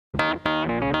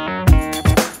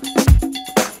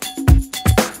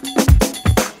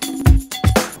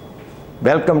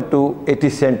Welcome to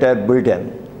Atheist Center Bulletin.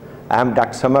 I am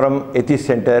Dr. Samaram, Atheist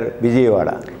Center,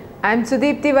 Vijayawada. I am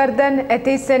Vardhan,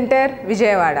 Atheist Center,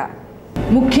 Vijayawada.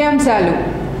 ముఖ్యాంశాలు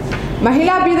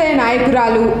మహిళాభ్యుదయ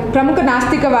నాయకురాలు ప్రముఖ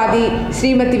నాస్తికవాది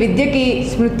శ్రీమతి విద్యకి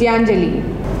స్మృత్యాంజలి.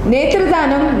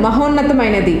 నేత్రదానం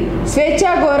మహోన్నతమైనది.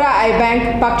 స్వేచ్ఛా Gora I bank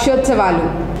పక్షోత్సవాలు.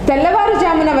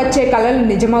 తెల్లవారుజామున వచ్చే కలలు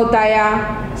నిజమవుతాయా?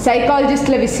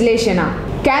 సైకాలజిస్టుల విశ్లేషణ.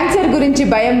 క్యాన్సర్ గురించి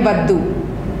భయం వద్దు.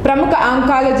 ప్రముఖ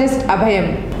ఆంకాలజిస్ట్ అభయం.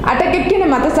 అటకెక్కిన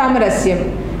మత సామరస్యం.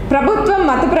 ప్రభుత్వం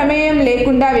మత ప్రమేయం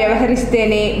లేకుండా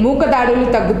వ్యవహరిస్తేనే మూకదాడులు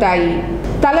తగ్గుతాయి.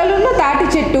 తలలున్న తాటి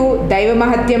చెట్టు దైవ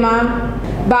మహత్యమా?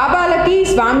 బాబాలకి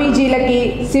స్వామీజీలకి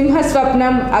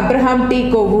సింహస్వప్నం. Abraham tea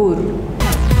Kovur.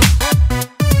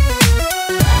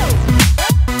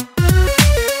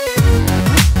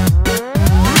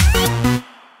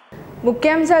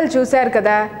 ముఖ్యాంశాలు చూశారు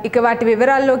కదా, ఇక వాటి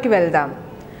వివరాల్లోకి వెళ్దాం.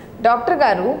 డాక్టర్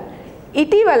గారు,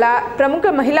 ఇటీవల ప్రముఖ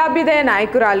మహిళాభ్యుదయ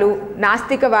నాయకురాలు,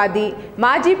 నాస్తికవాది,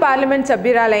 మాజీ పార్లమెంట్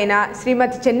సభ్యురాలైన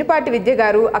శ్రీమతి చెన్నుపాటి విద్య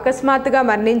గారు అకస్మాత్తుగా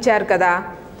మరణించారు కదా,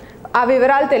 ఆ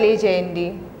వివరాలు తెలియజేయండి.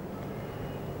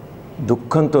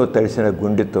 దుఃఖంతో తడిసిన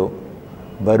గుండెతో,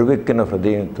 బరువెక్కిన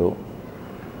హృదయంతో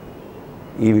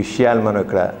ఈ విషయాలు మనం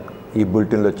ఇక్కడ ఈ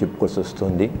బులెటిన్లో చెప్పుకోవాల్సి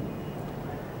వస్తుంది.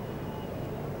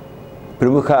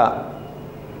 ప్రముఖ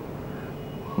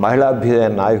మహిళాభ్యుదయ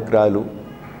నాయకురాలు,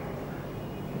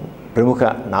 ప్రముఖ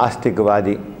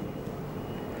నాస్తికవాది,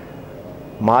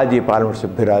 మాజీ పార్లమెంట్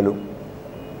సభ్యురాలు,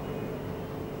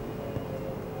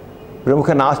 ప్రముఖ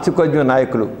నాస్తికోద్యమ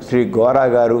నాయకులు శ్రీ గోరా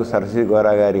గారు, సరస్వతి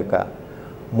గోరా గారి యొక్క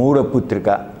మూడో పుత్రిక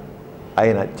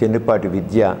అయిన చెన్నుపాటి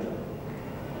విద్య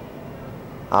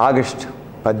ఆగస్టు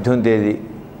 18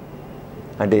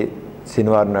 అంటే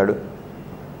శనివారం నాడు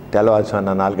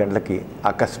తెల్లవారుజామున 4 గంటలకి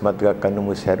అకస్మాత్తుగా కన్ను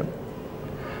మూశారు.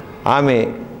 ఆమె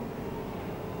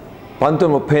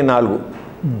 1934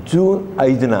 జూన్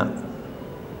 5న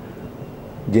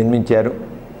జన్మించారు.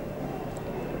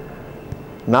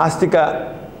 నాస్తిక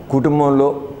కుటుంబంలో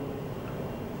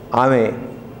ఆమె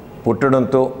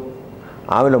పుట్టడంతో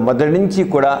ఆమెలో మొదటి నుంచి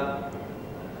కూడా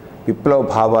విప్లవ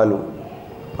భావాలు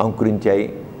అంకురించాయి.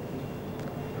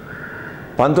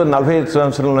 1945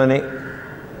 సంవత్సరంలోనే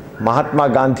మహాత్మా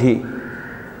గాంధీ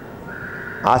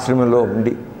ఆశ్రమంలో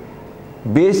ఉండి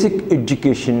బేసిక్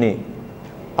ఎడ్యుకేషన్ని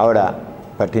ఆవిడ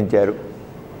పఠించారు.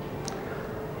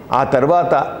 ఆ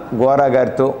తర్వాత గోరా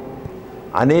గారితో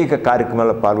అనేక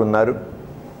కార్యక్రమాల్లో పాల్గొన్నారు.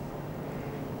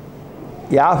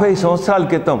 50 సంవత్సరాల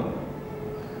క్రితం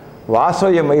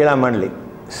వాసవ్య మహిళా మండలి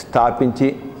స్థాపించి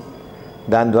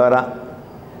దాని ద్వారా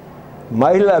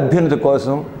మహిళల అభ్యున్నతి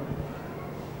కోసం,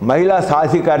 మహిళా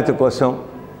సాధికారిత కోసం,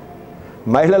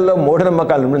 మహిళల్లో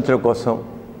మూఢనమ్మకాలు నిర్మించడం కోసం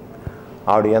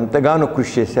ఆవిడ ఎంతగానో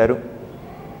కృషి చేశారు.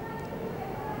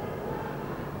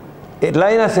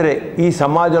 ఎట్లయినా సరే ఈ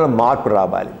సమాజంలో మార్పు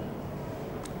రావాలి.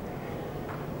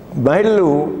 మహిళలు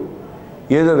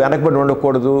ఏదో వెనకబడి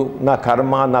ఉండకూడదు, నా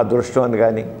కర్మ, నా దృష్టం అని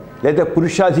కానీ, లేదా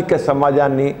పురుషాధిక్య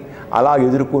సమాజాన్ని అలా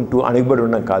ఎదుర్కొంటూ అణిగిబడి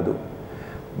ఉండడం కాదు.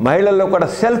 మహిళల్లో కూడా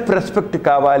సెల్ఫ్ రెస్పెక్ట్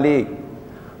కావాలి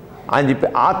అని చెప్పి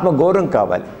ఆత్మగౌరవం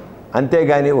కావాలి.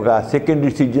 అంతేగాని ఒక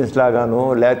సెకండరీ సిటిజన్స్ లాగానో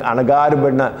లేక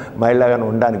అణగారబడిన మహిళగానో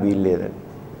ఉండడానికి వీలు లేదండి.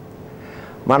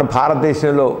 మన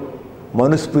భారతదేశంలో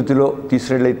మనుస్మృతిలో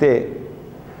తీసుకున్నట్లయితే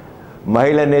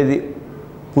మహిళ అనేది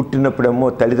పుట్టినప్పుడేమో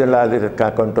తల్లిదండ్రుల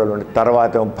కంట్రోల్ ఉంటుంది,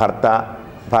 తర్వాత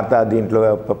భర్త దీంట్లో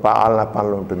ఆలన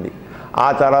పనులు ఉంటుంది, ఆ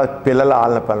తర్వాత పిల్లల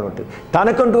ఆలన పనులు ఉంటుంది.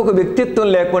 తనకంటూ ఒక వ్యక్తిత్వం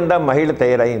లేకుండా మహిళ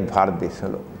తయారైంది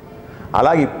భారతదేశంలో.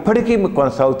 అలాగే ఇప్పటికీ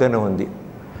కొనసాగుతూనే ఉంది.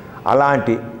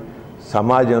 అలాంటి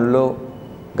సమాజంలో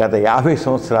గత 50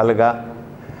 సంవత్సరాలుగా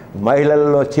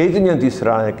మహిళల్లో చైతన్యం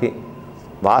తీసుకురావడానికి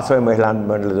వాసవి మహిళా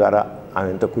మండలి ద్వారా ఆమె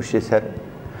ఎంతో కృషి చేశారు.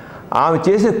 ఆమె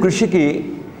చేసే కృషికి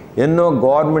ఎన్నో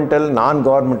గవర్నమెంటల్, నాన్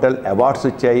గవర్నమెంటల్ అవార్డ్స్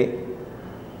వచ్చాయి.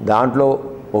 దాంట్లో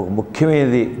ఒక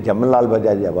ముఖ్యమైనది జమన్లాల్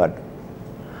బజాజ్ అవార్డు.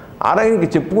 అలాగే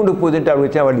చెప్పుకుంటూ పోతుంటే ఆవిడ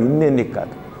వచ్చే వాళ్ళు ఇన్ని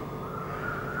కాదు.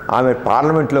 ఆమె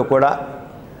పార్లమెంట్లో కూడా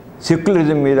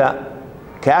సెక్యులరిజం మీద,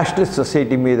 క్యాస్ట్లెస్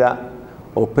సొసైటీ మీద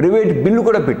ఒక ప్రైవేట్ బిల్లు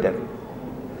కూడా పెట్టారు.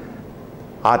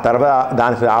 ఆ తర్వాత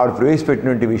దాని ఆవిడ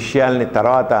ప్రవేశపెట్టినటువంటి విషయాల్ని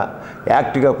తర్వాత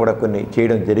యాక్టివ్గా కూడా కొన్ని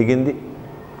చేయడం జరిగింది.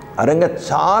 అరంగా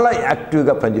చాలా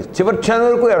యాక్టివ్గా పనిచేస్తుంది. చివరి క్షణం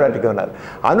వరకు ఆవిడ అటుగా ఉన్నారు.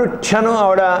 అనుక్షణం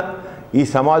ఆవిడ ఈ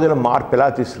సమాజంలో మార్పు ఎలా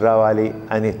తీసుకురావాలి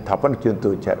అని తపన చెందుతూ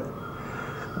వచ్చారు.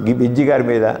 విద్య గారి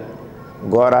మీద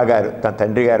గోరా గారు, తన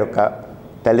తండ్రి గారి యొక్క,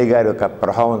 తల్లి గారి యొక్క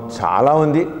ప్రభావం చాలా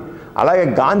ఉంది. అలాగే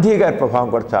గాంధీ గారి ప్రభావం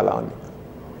కూడా చాలా ఉంది.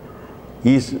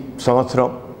 ఈ సంవత్సరం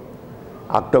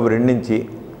అక్టోబర్ 2 నుంచి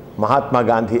మహాత్మా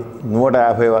గాంధీ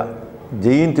 150వ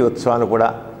జయంతి ఉత్సవాన్ని కూడా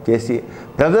చేసి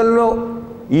ప్రజల్లో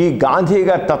ఈ గాంధీ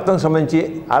గారి తత్వం సంబంధించి,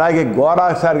 అలాగే గోరా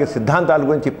సార్ సిద్ధాంతాల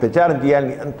గురించి ప్రచారం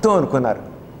చేయాలని ఎంతో అనుకున్నారు.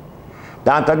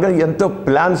 దాని తగ్గ ఎంతో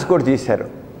ప్లాన్స్ కూడా చేశారు.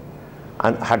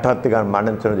 హఠాత్తుగా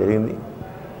మరణించడం జరిగింది.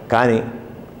 కానీ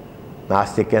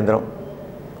నాస్తిక కేంద్రం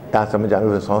దానికి సంబంధించిన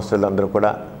అనుభవ సంస్థలు అందరూ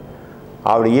కూడా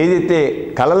ఆవిడ ఏదైతే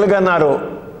కలలుగన్నారో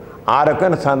ఆ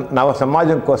రకమైన నవ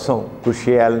సమాజం కోసం కృషి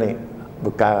చేయాలని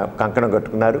కంకణం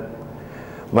కట్టుకున్నారు.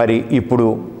 మరి ఇప్పుడు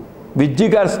విజ్జి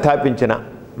గారు స్థాపించిన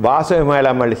వాసవి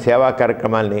మహిళా మండలి సేవా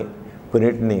కార్యక్రమాల్ని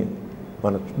కొన్నిటిని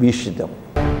మనం వీక్షిద్దాం.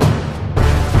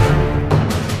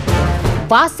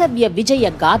 వాసవ్య విజయ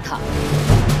గాథ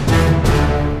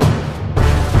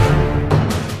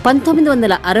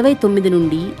 1969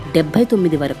 నుండి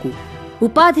 79 వరకు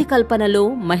ఉపాధి కల్పనలో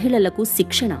మహిళలకు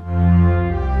శిక్షణ.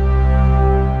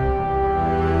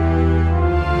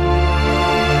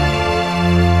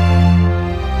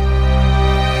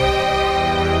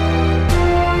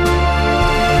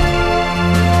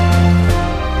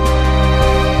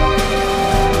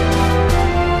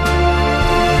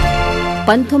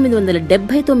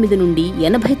 (1979 నుండి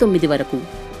 89 వరకు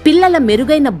పిల్లల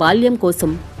మెరుగైన బాల్యం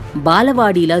కోసం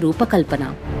బాలవాడీల రూపకల్పన.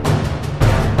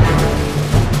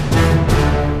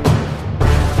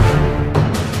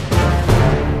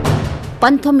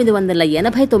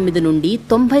 (1989 నుండి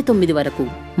 99 వరకు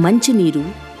మంచినీరు,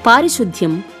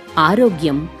 పారిశుద్ధ్యం,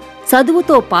 ఆరోగ్యం,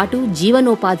 చదువుతో పాటు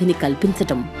జీవనోపాధిని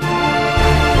కల్పించటం.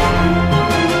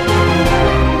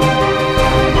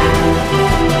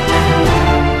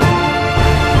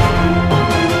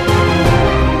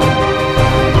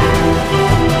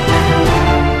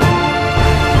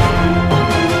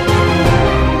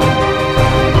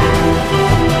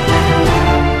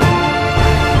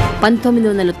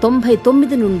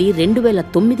 (1999 నుండి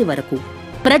 2009 వరకు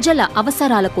ప్రజల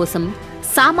అవసరాల కోసం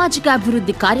సామాజిక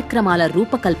అభివృద్ధి కార్యక్రమాల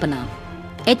రూపకల్పన,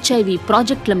 HIV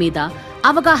ప్రాజెక్టుల మీద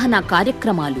అవగాహన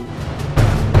కార్యక్రమాలు,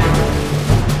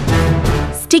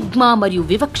 స్టిగ్మా మరియు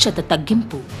వివక్షత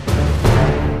తగ్గింపు.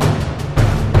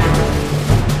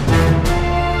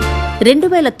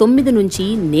 2009 నుంచి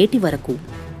నేటి వరకు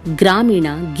గ్రామీణ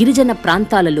గిరిజన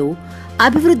ప్రాంతాలలో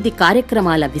అభివృద్ధి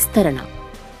కార్యక్రమాల విస్తరణ,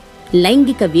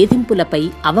 లైంగిక వేధింపులపై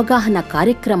అవగాహన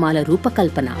కార్యక్రమాల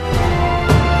రూపకల్పన.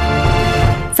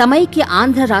 సమైక్య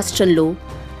ఆంధ్ర రాష్ట్రంలో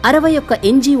 61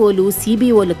 NGOలు,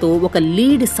 CBOలతో ఒక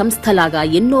లీడ్ సంస్థలాగా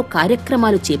ఎన్నో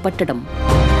కార్యక్రమాలు చేపట్టడం.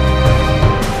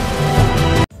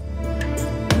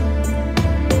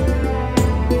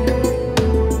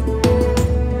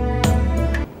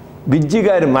 విజ్జి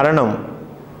గారి మరణం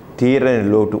తీరని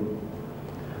లోటు.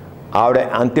 ఆవిడ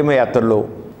అంతిమయాత్రలో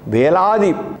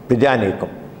వేలాది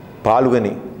ప్రజానీకం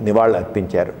పాల్గొని నివాళులు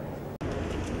అర్పించారు.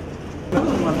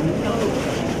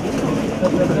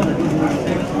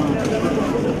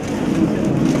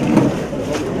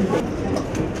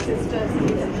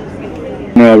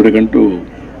 ఆవిడకంటూ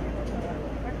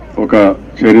ఒక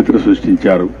చరిత్ర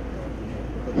సృష్టించారు,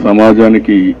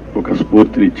 సమాజానికి ఒక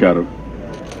స్ఫూర్తినిచ్చారు.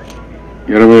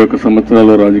 21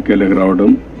 సంవత్సరాల రాజకీయాలకు రావడం,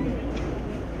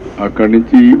 అక్కడి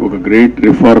నుంచి ఒక గ్రేట్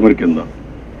రిఫార్మర్ కింద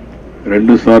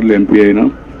 2 సార్లు ఎంపీ అయినా,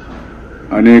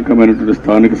 అనేకమైనటువంటి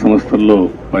స్థానిక సంస్థల్లో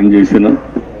పనిచేసిన,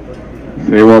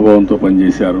 సేవాభావంతో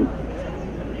పనిచేశారు.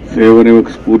 సేవని ఒక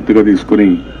స్ఫూర్తిగా తీసుకుని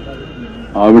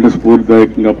ఆవిడ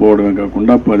స్ఫూర్తిదాయకంగా పోవడమే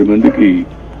కాకుండా 10 మందికి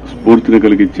స్ఫూర్తిని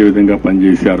కలిగించే విధంగా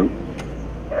పనిచేశారు.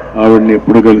 ఆవిడని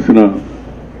ఎప్పుడు కలిసినా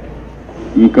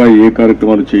ఇంకా ఏ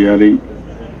కార్యక్రమాలు చేయాలి,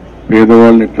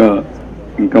 పేదవాళ్ళని ఎట్లా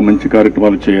ఇంకా మంచి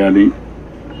కార్యక్రమాలు చేయాలి,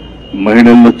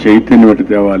 మహిళల్లో చైతన్యం ఎట్లా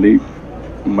తేవాలి,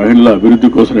 మహిళల అభివృద్ధి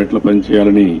కోసం ఎట్లా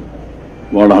పనిచేయాలని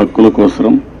వాళ్ళ హక్కుల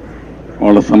కోసం,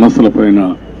 వాళ్ళ సమస్యలపైన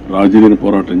రాజీలేని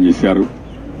పోరాటం చేశారు.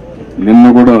 నిన్న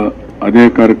కూడా అదే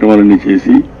కార్యక్రమాలన్నీ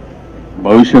చేసి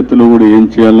భవిష్యత్తులో కూడా ఏం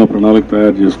చేయాలన్న ప్రణాళిక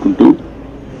తయారు చేసుకుంటూ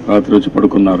రాత్రి వచ్చి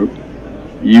పడుకున్నారు.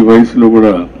 ఈ వయసులో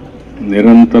కూడా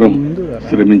నిరంతరం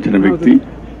శ్రమించిన వ్యక్తి.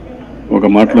 ఒక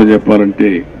మాటలో చెప్పాలంటే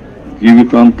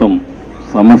జీవితాంతం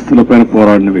సమస్యలపైన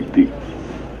పోరాడిన వ్యక్తి.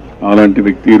 అలాంటి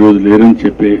వ్యక్తి ఈరోజు లేరని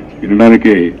చెప్పే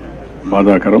వినడానికే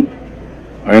బాధాకరం.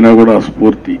 అయినా కూడా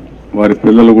స్ఫూర్తి. వారి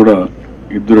పిల్లలు కూడా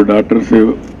 2 డాక్టర్స్.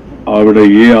 ఆవిడ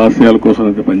ఏ ఆశయాల కోసం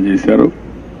అయితే పనిచేశారో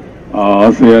ఆ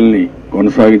ఆశయాల్ని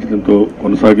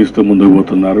కొనసాగిస్తూ ముందుకు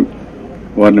పోతున్నారు.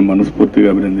 వారిని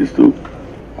మనస్ఫూర్తిగా అభినందిస్తూ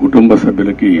కుటుంబ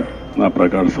సభ్యులకి నా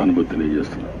ప్రగాఢ సానుభూతి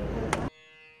తెలియజేస్తున్నాను.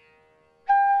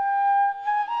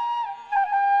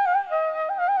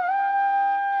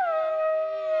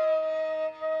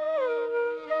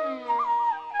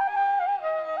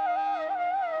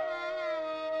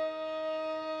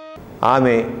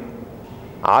 ఆమె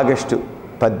ఆగస్టు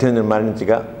 18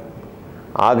 మరణించగా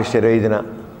ఆగస్టు 25న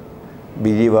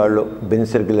విజయవాడలో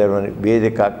బెన్సర్కిలోని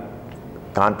వేదిక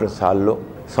కాన్ఫరెన్స్ హాల్లో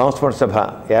సంస్మరణ సభ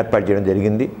ఏర్పాటు చేయడం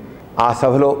జరిగింది. ఆ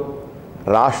సభలో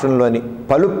రాష్ట్రంలోని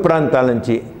పలు ప్రాంతాల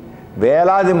నుంచి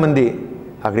వేలాది మంది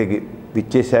అక్కడికి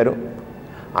విచ్చేశారు.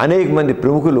 అనేక మంది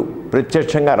ప్రముఖులు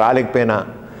ప్రత్యక్షంగా రాలేకపోయినా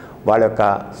వాళ్ళ యొక్క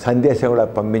సందేశం కూడా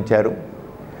పంపించారు.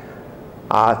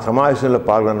 ఆ సమావేశంలో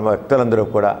పాల్గొన్న వ్యక్తులందరూ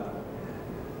కూడా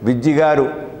విజ్జి గారు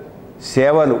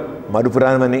సేవలు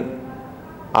మరుపురానివని,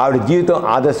 ఆవిడ జీవితం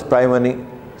ఆదర్శప్రాయమని,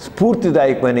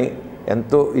 స్ఫూర్తిదాయకమని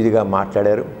ఎంతో ఇదిగా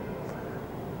మాట్లాడారు.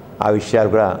 ఆ విషయాలు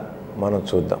కూడా మనం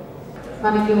చూద్దాం.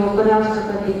 మనకి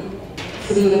ఉపరాష్ట్రపతి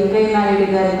శ్రీ వెంకయ్య నాయుడు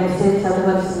గారి మెసేజ్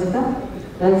చదవలసిందిగా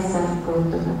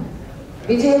కోరుతున్నాం.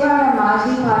 విజయవాడ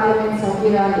మాజీ పార్లమెంట్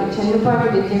సభ్యురాలు చెన్నుపాటి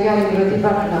విజయ గారి మృతి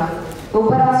పట్ల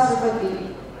ఉపరాష్ట్రపతి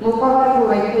ముప్పవరపు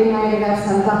వెంకయ్య నాయుడు గారు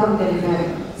సంతాపం తెలిపారు.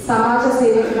 సమాజ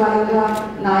సేవకురాలుగా,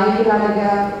 నాయకురాలుగా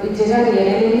విజయ గారు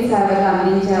ఎనలేని సేవలు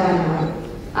అందించారన్నారు.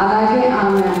 అలాగే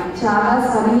ఆమె చాలా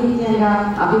సన్నిహితంగా,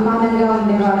 అభిమానంగా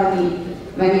ఉండేవారని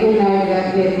వెంకయ్య నాయుడు గారు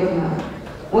పేర్కొన్నారు.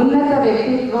 ఉన్నత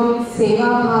వ్యక్తిత్వం,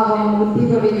 సేవాభావం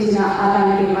ఉద్దీపవించిన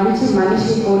అలాంటి మంచి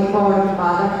మనిషి కోల్పోవడం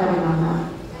బాధాకరమన్నారు.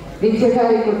 విద్య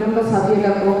గారి కుటుంబ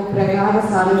సభ్యులకు ప్రగాఢ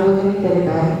సానుభూతిని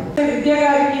తెలిపారు. విద్య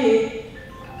గారికి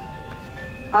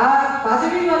ఆ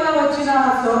పదవి వల్ల వచ్చిన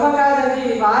శోభ కాదది,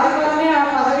 వారి వల్లనే ఆ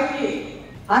పదవికి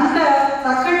అంత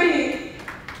చక్కటి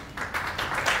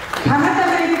ఘనత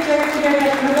అనేది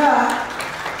చేకూరేటట్లుగా,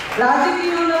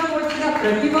 రాజకీయంలోకి వచ్చిన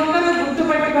ప్రతి ఒక్కరూ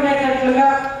గుర్తుపెట్టుకునేటట్లుగా,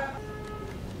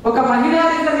 ఒక మహిళా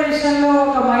రిజర్వేషన్లో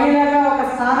ఒక మహిళగా ఒక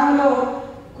స్థానంలో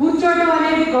కూర్చోవడం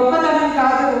అనేది గొప్పతనం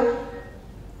కాదు.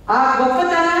 ఆ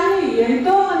గొప్పతనాన్ని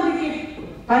ఎంతో మందికి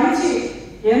పంచి,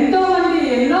 ఎంతో మంది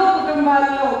ఎన్నో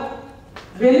కుటుంబాల్లో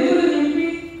వెలుగులు నింపి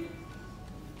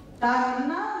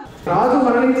రాజు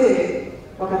మరణించే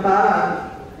ఒక తార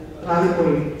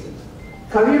రాలిపోయింది,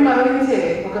 కవి మరణించే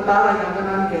ఒక తార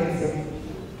గగనానికి ఎగిసింది.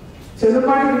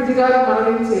 చెన్నుపాటి విజ్జి గారు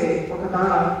మరణించే ఒక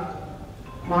తార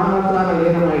మానవత్వాల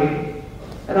లీనమైంది.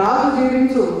 రాజు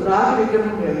జీవించు రాజు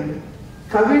విగ్రహం లేదు,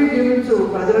 కవి జీవించు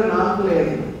ప్రజల నామకు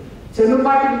లేదు.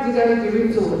 చెన్నుపాటి విజ్జి గారు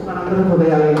జీవించు మనందరం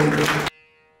హృదయాలు.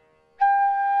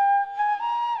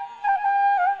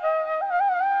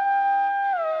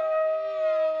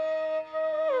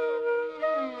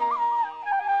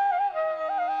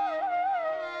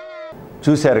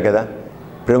 చూశారు కదా,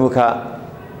 ప్రముఖ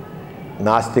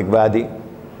నాస్తికవాది,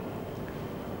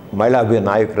 మహిళాభివ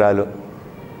నాయకురాలు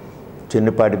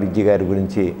చెన్నుపాటి విజ్జి గారి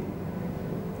గురించి,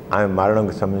 ఆమె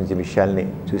మరణంకు సంబంధించిన విషయాల్ని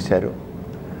చూశారు.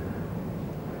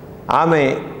 ఆమె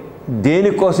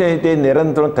దేనికోసం అయితే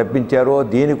నిరంతరం తప్పించారో,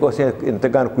 దేనికోసం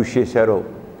ఎంతగానో కృషి చేశారో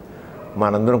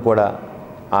మనందరం కూడా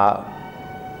ఆ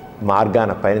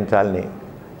మార్గాన పయనించాలని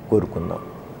కోరుకుందాం.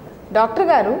 డాక్టర్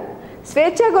గారు,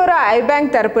 స్వేచ్ఛాగౌర ఐ బ్యాంక్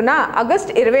తరపున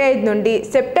ఆగస్టు 25 నుండి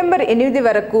సెప్టెంబర్ 8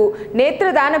 వరకు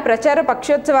నేత్రదాన ప్రచార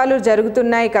పక్షోత్సవాలు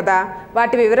జరుగుతున్నాయి కదా,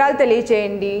 వాటి వివరాలు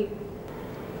తెలియచేయండి.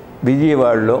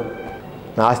 విజయవాడలో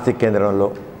నాస్తిక కేంద్రంలో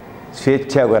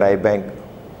స్వేచ్ఛాగౌర ఐ బ్యాంక్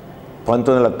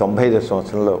 1995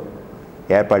 సంవత్సరంలో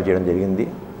ఏర్పాటు చేయడం జరిగింది.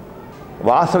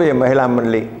 వాసవి మహిళా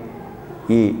మండలి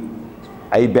ఈ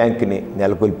ఐ బ్యాంక్ని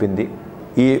నెలకొల్పింది.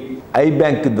 ఈ ఐ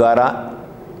బ్యాంక్ ద్వారా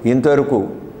ఇంతవరకు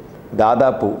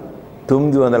దాదాపు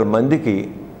 900 మందికి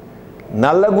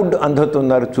నల్లగుడ్డు అంధత్వం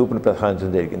చూపును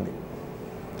ప్రసాదించడం జరిగింది.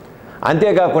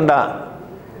 అంతేకాకుండా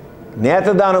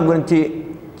నేత్రదానం గురించి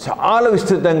చాలా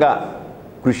విస్తృతంగా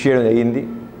కృషి చేయడం జరిగింది.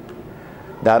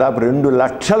 దాదాపు 2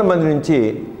 లక్షల మంది నుంచి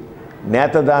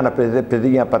నేత్రదాన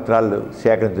ప్రతిజ్ఞా పత్రాలు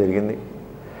సేకరించడం జరిగింది.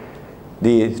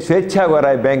 The స్వేచ్ఛాగౌర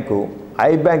I bank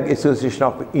I bank association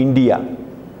of India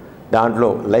దాంట్లో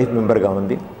లైఫ్ మెంబర్గా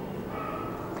ఉంది.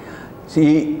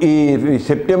 ఈ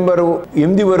సెప్టెంబరు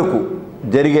 8 వరకు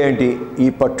జరిగేటి ఈ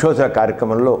పక్షోత్సవ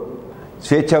కార్యక్రమంలో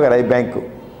స్వేచ్ఛాగౌర ఐ బ్యాంకు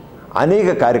అనేక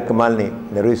కార్యక్రమాలని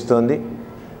నిర్వహిస్తోంది.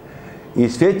 ఈ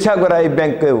స్వేచ్ఛాగౌర ఐ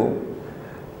బ్యాంకు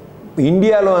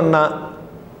ఇండియాలో ఉన్న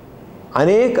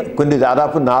కొన్ని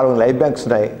దాదాపు 4 ఐ బ్యాంక్స్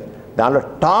ఉన్నాయి. దానిలో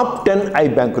టాప్ 10 ఐ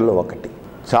బ్యాంకుల్లో ఒకటి.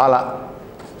 చాలా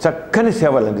చక్కని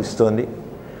సేవలు అందిస్తోంది.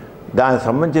 దానికి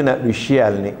సంబంధించిన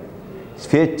విషయాల్ని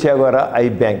స్వేచ్ఛాగౌర I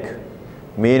bank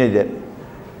manager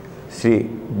Shri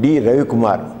D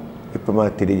Ravikumar ఇప్పుడు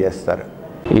మనకు తెలియజేస్తారు.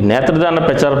 ఈ నేత్రదాన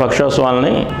ప్రచార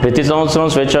పక్షోత్సవాలని ప్రతి సంవత్సరం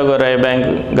స్వేచ్ఛాగౌర ఐ బ్యాంక్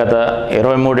గత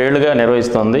 23 ఏళ్లుగా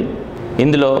నిర్వహిస్తోంది.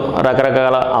 ఇందులో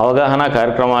రకరకాల అవగాహన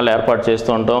కార్యక్రమాలు ఏర్పాటు చేస్తూ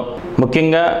ఉంటాం.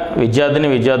 ముఖ్యంగా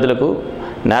విద్యార్థులకు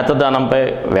నేత్రదానంపై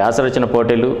వ్యాసరచన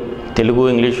పోటీలు, తెలుగు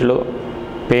ఇంగ్లీషులో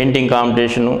పెయింటింగ్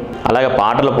కాంపిటీషను, అలాగే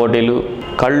పాటల పోటీలు,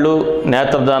 కళ్ళు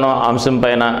నేత్రదానం అంశం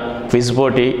పైన క్విజ్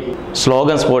పోటీ,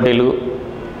 స్లోగన్స్ పోటీలు,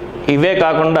 ఇవే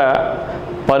కాకుండా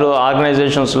పలు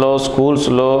ఆర్గనైజేషన్స్లో,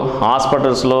 స్కూల్స్లో,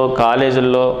 హాస్పిటల్స్లో,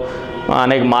 కాలేజీల్లో,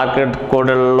 అనేక మార్కెట్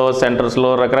కోడల్లో, సెంటర్స్లో,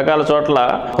 రకరకాల చోట్ల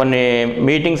కొన్ని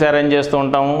మీటింగ్స్ అరేంజ్ చేస్తూ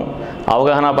ఉంటాము.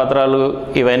 అవగాహన పత్రాలు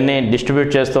ఇవన్నీ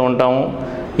డిస్ట్రిబ్యూట్ చేస్తూ ఉంటాము.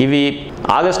 ఇవి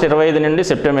ఆగస్టు 25 నుండి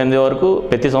సెప్టెంబర్ 8 వరకు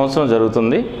ప్రతి సంవత్సరం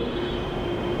జరుగుతుంది.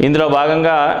 ఇందులో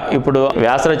భాగంగా ఇప్పుడు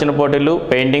వ్యాసరచన పోటీలు,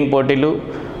 పెయింటింగ్ పోటీలు,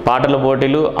 పాటల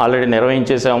పోటీలు ఆల్రెడీ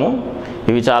నిర్వహించేసాము.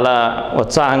 ఇవి చాలా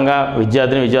ఉత్సాహంగా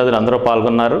విద్యార్థులు అందరూ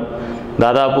పాల్గొన్నారు.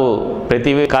 దాదాపు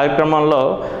ప్రతి కార్యక్రమంలో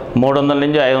 300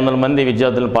 నుంచి 500 మంది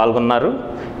విద్యార్థులు పాల్గొన్నారు.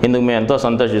 ఇందుకు మేము ఎంతో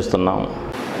సంతోషిస్తున్నాము.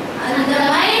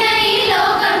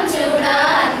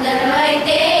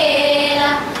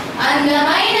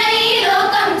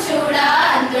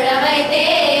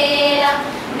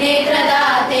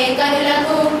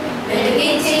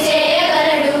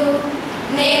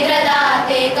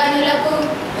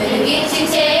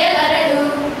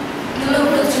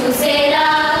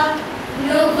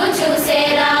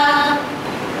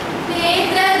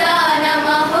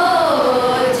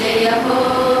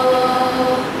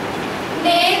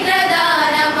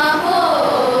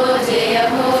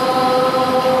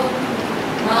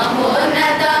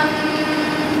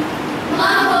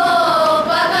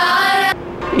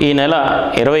 ఈ నెల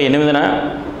 28న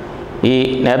ఈ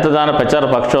నేత్రదాన ప్రచార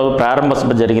పక్షోత్సవం ప్రారంభ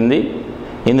సభ జరిగింది.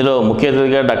 ఇందులో ముఖ్య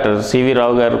అతిథిగా డాక్టర్ సివి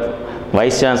రావు గారు,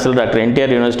 vice chancellor doctor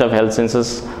NTR university of health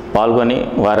sciences పాల్గొని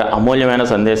వారి అమూల్యమైన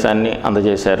సందేశాన్ని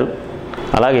అందజేశారు.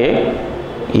 అలాగే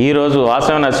ఈరోజు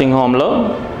వాసవి నర్సింగ్ హోంలో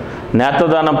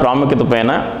నేత్రదానం ప్రాముఖ్యత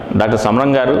పైన డాక్టర్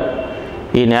సమరం గారు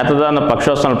ఈ నేత్రదాన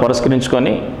పక్షోత్సవాన్ని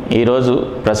పురస్కరించుకొని ఈరోజు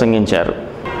ప్రసంగించారు.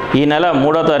 ఈ నెల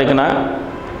 3వ తారీఖున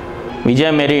విజయ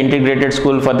Mary integrated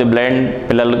school for the blind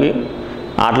పిల్లలకి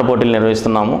ఆటల పోటీలు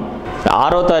నిర్వహిస్తున్నాము.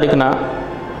 6వ తారీఖున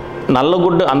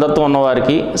నల్లగుడ్డు అంధత్వం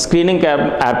ఉన్నవారికి స్క్రీనింగ్ క్యాంప్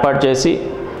ఏర్పాటు చేసి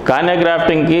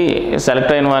కార్నియోగ్రాఫ్టింగ్కి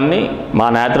సెలెక్ట్ అయిన వారిని మా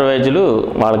నేత్ర వైద్యులు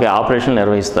వాళ్ళకి ఆపరేషన్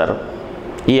నిర్వహిస్తారు.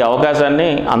 ఈ అవకాశాన్ని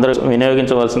అందరూ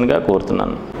వినియోగించవలసిందిగా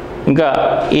కోరుతున్నాను. ఇంకా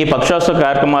ఈ పక్షోత్సవ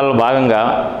కార్యక్రమాల్లో భాగంగా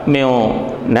మేము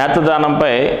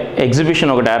నేత్రదానంపై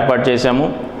ఎగ్జిబిషన్ ఒకటి ఏర్పాటు చేశాము.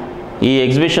 ఈ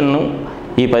ఎగ్జిబిషన్ను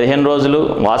ఈ 15 రోజులు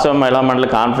వాసవి మహిళా మండలి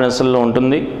కాన్ఫరెన్స్లో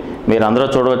ఉంటుంది. మీరు అందరూ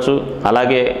చూడవచ్చు.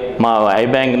 అలాగే మా ఐ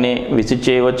బ్యాంక్ని విజిట్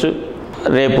చేయవచ్చు.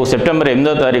 రేపు సెప్టెంబర్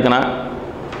 8వ తారీఖున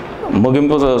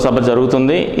ముగింపు సభ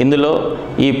జరుగుతుంది. ఇందులో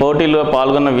ఈ పోటీలో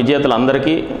పాల్గొన్న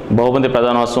విజేతలందరికీ బహుమతి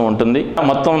ప్రదానోత్సవం ఉంటుంది.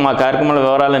 మొత్తం మా కార్యక్రమాల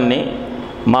వివరాలన్నీ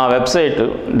మా వెబ్సైట్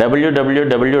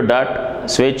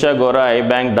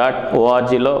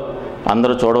www.swechhagoraibank.orgలో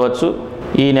అందరూ చూడవచ్చు.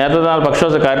 ఈ నేత్రదాన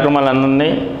పక్షోత్సవ కార్యక్రమాలన్నీ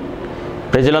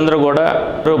ప్రజలందరూ కూడా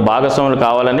భాగస్వాములు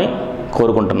కావాలని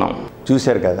కోరుకుంటున్నాం.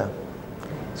 చూశారు కదా,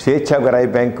 స్వేచ్ఛాగోరాయి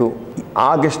బ్యాంకు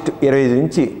ఆగస్టు 25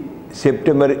 నుంచి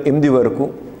సెప్టెంబర్ 8 వరకు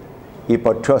ఈ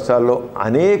పక్షోత్సవాల్లో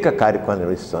అనేక కార్యక్రమాలు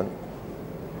నిర్వహిస్తోంది.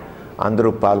 అందరూ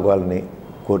పాల్గొనాలని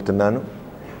కోరుతున్నాను.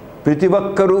 ప్రతి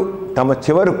ఒక్కరూ తమ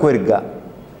చివరి కోరికగా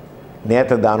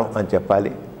నేత్రదానం అని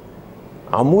చెప్పాలి.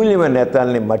 అమూల్యమైన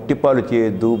నేత్రాలని మట్టిపాలు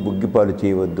చేయొద్దు, బుగ్గిపాలు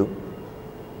చేయవద్దు.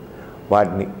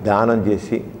 వాటిని దానం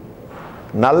చేసి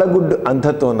నల్లగుడ్డు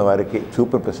అంధత్వం ఉన్న వారికి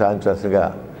చూపును ప్రసాదించాల్సిందిగా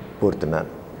కోరుతున్నాను.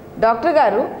 డాక్టర్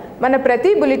గారు, మన ప్రతి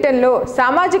బులెటిన్లో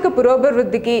సామాజిక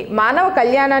పురోభివృద్ధికి, మానవ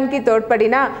కళ్యాణానికి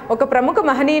తోడ్పడిన ఒక ప్రముఖ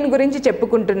మహనీయుని గురించి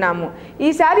చెప్పుకుంటున్నాము.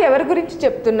 ఈసారి ఎవరి గురించి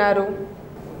చెప్తున్నారు?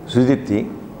 సుదీప్తి,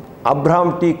 అబ్రహాం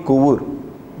టీ కొవ్వూర్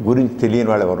గురించి తెలియని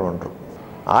వాళ్ళు ఎవరు ఉండరు.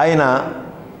 ఆయన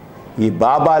ఈ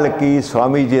బాబాలకి,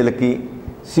 స్వామీజీలకి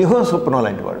సింహం స్వప్నం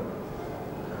లాంటి వాడు.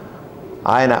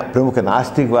 ఆయన ప్రముఖ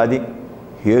నాస్తికవాది,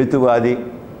 హేతువాది,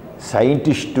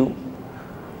 సైంటిస్టు.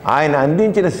 ఆయన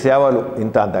అందించిన సేవలు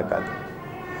ఇంత అంతా కాదు.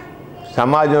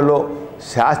 సమాజంలో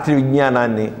శాస్త్రీయ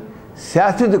విజ్ఞానాన్ని,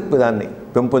 శాస్త్రీయ దృక్పథాన్ని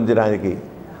పెంపొందడానికి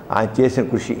ఆయన చేసిన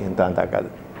కృషి ఇంత అంతా కాదు.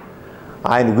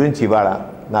 ఆయన గురించి ఇవాళ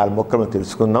 4 ముక్కలు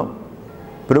తెలుసుకుందాం.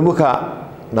 ప్రముఖ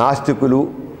నాస్తికులు,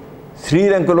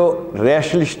 శ్రీలంకలో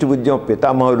రేషనలిస్ట్ ఉద్యమ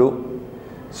పితామహులు,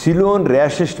 సిలోన్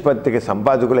రేషనలిస్ట్ పత్రిక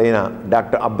సంపాదకులైన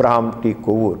డాక్టర్ అబ్రహాం టీ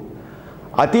కొవ్వూర్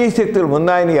అతీయ శక్తులు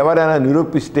ఉన్నాయని ఎవరైనా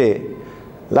నిరూపిస్తే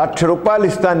 ₹1,00,000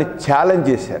 ఇస్తానని ఛాలెంజ్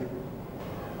చేశారు.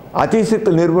 అతీయ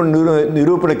శక్తుల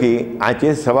నిరూపణకి ఆయన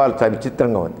చేసే సవాలు చాలా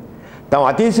విచిత్రంగా ఉంది. తమ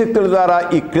అతీయ శక్తుల ద్వారా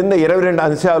ఈ క్రింద 22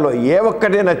 అంశాల్లో ఏ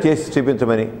ఒక్కటైనా చేసి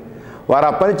చూపించమని, వారు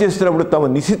ఆ పని చేస్తున్నప్పుడు తాము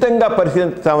నిశితంగా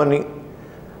పరిశీలిస్తామని,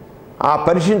 ఆ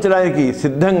పరీక్షించడానికి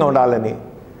సిద్ధంగా ఉండాలని,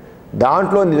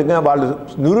 దాంట్లో నిజంగా వాళ్ళు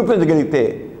నిరూపించగలిగితే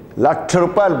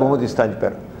 ₹1,00,000 బహుమతి ఇస్తామని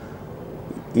చెప్పారు.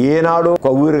 ఏనాడు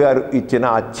కొవ్వూరు గారు ఇచ్చిన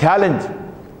ఆ ఛాలెంజ్,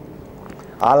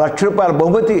 ఆ ₹1,00,000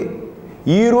 బహుమతి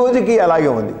ఈ రోజుకి అలాగే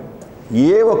ఉంది.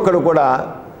 ఏ ఒక్కడు కూడా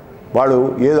వాడు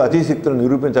ఏదో అతీశక్తులను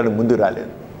నిరూపించడానికి ముందు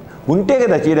రాలేదు. ఉంటే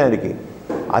కదా చేయడానికి.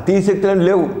 అతీశక్తులను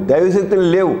లేవు, దైవశక్తులు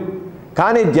లేవు.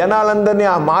 కానీ జనాలందరినీ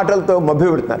ఆ మాటలతో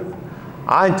మభ్యపెడుతున్నారు.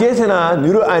 ఆయన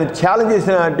ఛాలెంజ్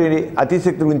చేసిన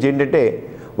అతీశక్తుల గురించి ఏంటంటే,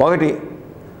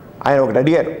 ఆయన ఒకటి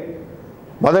అడిగారు.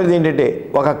 మొదటిది ఏంటంటే,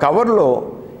 ఒక కవర్లో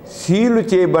సీలు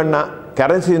చేయబడిన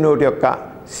కరెన్సీ నోట్ యొక్క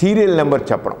సీరియల్ నెంబర్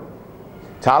చెప్పడం.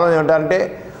 చాలామంది ఏమంటారంటే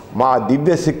మా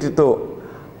దివ్య శక్తితో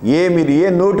మీరు ఏ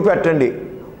నోటు పెట్టండి,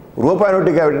 రూపాయి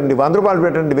నోటు పెట్టండి, 100 రూపాయలు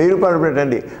పెట్టండి, 1000 రూపాయలు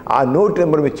పెట్టండి, ఆ నోటు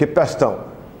నెంబర్ మేము చెప్పేస్తాం,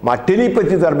 మా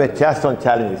టెలిపతి ద్వారా మేము చేస్తాం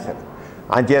ఛాలెంజ్ చేశారు.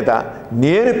 అంచేత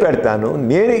నేను పెడతాను,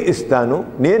 నేను ఇస్తాను,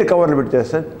 నేను కవర్లు పెట్టి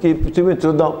చేస్తాను,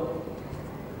 చూద్దాం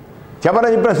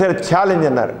చెప్పని చెప్పినా సరే ఛాలెంజ్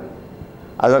అన్నారు.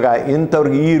 అదొక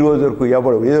ఇంతవరకు ఈ రోజు వరకు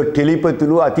ఎవడు ఏదో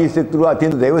టెలిపతులు, అతిశక్తులు,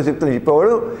 అత్యంత దైవశక్తులు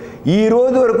చెప్పేవాడు ఈ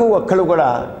రోజు వరకు ఒక్కళ్ళు కూడా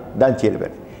దాన్ని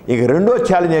చేయలేరు. ఇక రెండో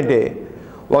ఛాలెంజ్ అంటే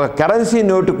ఒక కరెన్సీ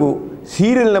నోటుకు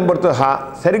సీరియల్ నెంబర్తో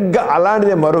సరిగ్గా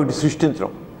అలాంటిదే మరొకటి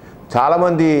సృష్టించడం.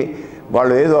 చాలామంది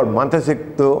వాళ్ళు ఏదో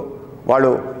మంత్రశక్తితో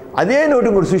వాళ్ళు అదే నోటు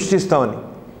కూడా సృష్టిస్తామని,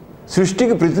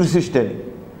 సృష్టికి ప్రతి సృష్టి అని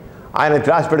ఆయన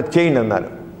క్లాస్ పెడితే చేయండి అన్నారు.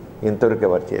 ఇంతవరకు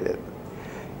ఎవరు చేయలేదు.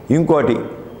 ఇంకోటి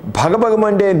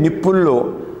భగభగమండే నిప్పుల్లో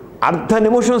అర్ధ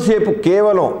నిమిషం సేపు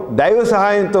కేవలం దైవ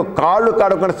సహాయంతో కాళ్ళు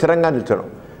కాడకుండా స్థిరంగా నిల్చడం.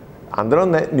 అందరం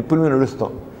నిప్పుల మీద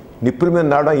నడుస్తాం. నిప్పుల మీద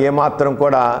నడవడం ఏమాత్రం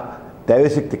కూడా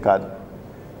దైవశక్తి కాదు.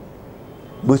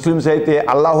 ముస్లిమ్స్ అయితే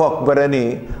అల్లాహు అక్బర్ అని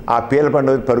ఆ పీల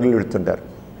పండుగ పరుగులు పెడుతుంటారు.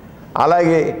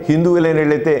 అలాగే హిందువులైన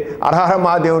వాళ్ళైతే అర్హర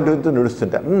మహాదేవుడితో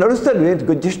నడుస్తారు.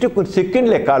 జస్ట్ కొన్ని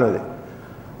సెకండ్లే కాలది.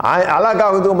 అలా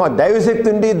కాదు మా దైవశక్తి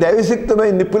ఉండి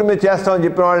దైవశక్తిమైన నిప్పుల మీద చేస్తామని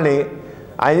చెప్పిన వాళ్ళని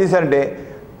ఆయన చేశారంటే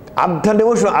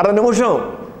అర నిమిషం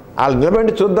వాళ్ళు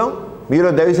నిలబడి చూద్దాం, మీరు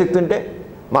దైవశక్తి ఉంటే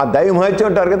మా దైవ మహత్యం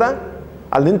ఉంటారు కదా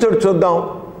వాళ్ళు నించోటి చూద్దాం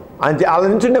అని వాళ్ళ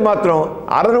నించుంటే మాత్రం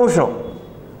అర నిమిషం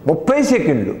 30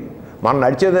 సెకండ్లు. మనం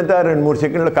నడిచేదంటే 2-3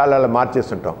 సెకండ్ల కాలాలు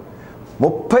మార్చేస్తుంటాం.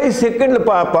 30 సెకండ్ల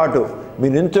పాటు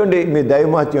మీరు నించోండి, మీ దైవ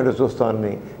మహత్యం ఏంటో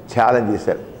చూస్తామని ఛాలెంజ్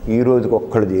చేశారు. ఈ రోజుకి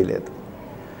ఒక్కడు చేయలేదు.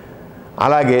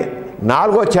 అలాగే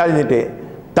 4వ ఛాలెంజ్ అంటే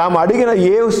తాము అడిగిన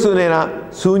ఏ వస్తువునైనా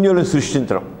శూన్యులను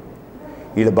సృష్టించడం.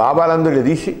 వీళ్ళు బాబాలందరూ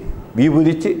తీసి విభూది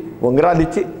ఇచ్చి, ఉంగరాలు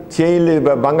ఇచ్చి, చైన్లు,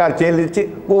 బంగారు చైన్లు ఇచ్చి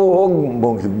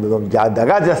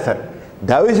దగా చేస్తారు.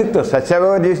 దైవశక్తితో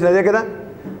సత్యవ్యవహారం చేసినదే కదా.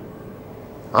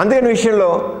 అందుకని విషయంలో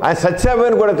ఆయన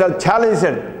సత్యవ్యవహారం కూడా చాలా ఛాలెంజ్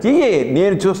చేశాడు. చెయ్యి,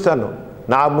 నేను చూస్తాను,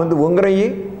 నా ముందు ఉంగరం ఇయ్యి,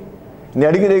 నేను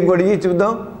అడిగిన ఇంకోటి ఇయ్యి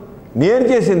చూద్దాం, నేను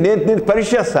చేసింది నేను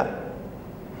పరీక్ష చేస్తా,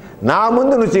 నా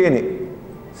ముందు నువ్వు చేయని.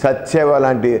 సత్సేవ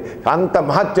లాంటి అంత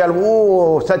మహత్యాలు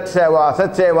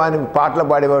సత్సేవ అని పాటలు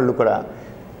పాడేవాళ్ళు కూడా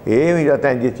ఏమి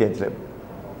ఆయన చేయించలేము.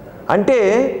 అంటే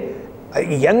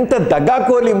ఎంత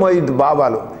దగాకోలి ఇది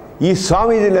బాబాలు. ఈ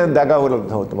స్వామీజీలు దగాకోలు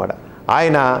అవుతున్నమాట.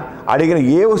 ఆయన అడిగిన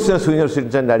ఏ వస్తువును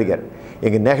సృష్టించని అడిగారు.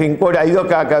 ఇంకోటి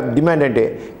 5వ డిమాండ్ అంటే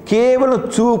కేవలం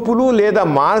చూపులు లేదా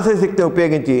మానసిక శక్తిని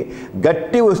ఉపయోగించి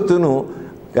గట్టి వస్తువును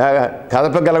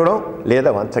కదపగలగడం లేదా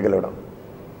వంచగలగడం.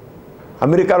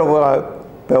 అమెరికాలో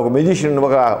ఒక మెజిషియన్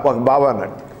ఒక బాబా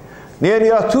అన్నాడు, నేను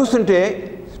ఇలా చూస్తుంటే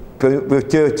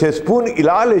స్పూన్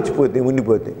ఇలా లేచిపోతుంది,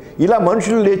 ఉండిపోతుంది, ఇలా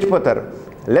మనుషులు లేచిపోతారు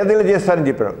లేదా ఇలా చేస్తారని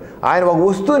చెప్పాడు. ఆయన ఒక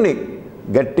వస్తువుని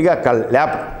గట్టిగా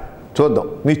లేప చూద్దాం,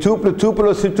 మీ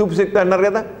చూపులో చూపు శక్తి అన్నారు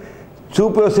కదా,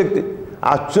 చూపులో శక్తి,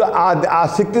 ఆ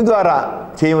శక్తి ద్వారా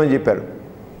చేయమని చెప్పారు.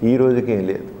 ఈ రోజుకి ఏం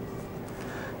లేదు.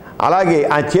 అలాగే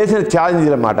ఆయన చేసిన ఛాలెంజ్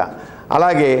అన్నమాట.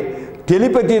 అలాగే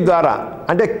టెలిపతి ద్వారా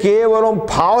అంటే కేవలం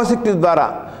భావశక్తి ద్వారా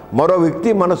మరో వ్యక్తి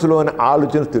మనసులోని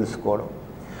ఆలోచన తెలుసుకోవడం.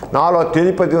 నాలో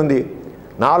టెలిపతి ఉంది,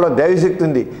 నాలో దైవశక్తి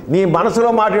ఉంది, నీ మనసులో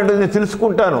మాట ఏంటో నేను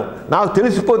తెలుసుకుంటాను, నాకు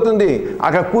తెలిసిపోతుంది.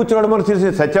 అక్కడ కూర్చున్నాడు మనకు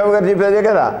తెలిసింది. సత్యబాబు గారు చెప్పేదే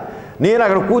కదా, నేను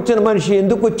అక్కడ కూర్చున్న మనిషి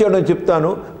ఎందుకు వచ్చాడో చెప్తాను,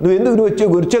 నువ్వు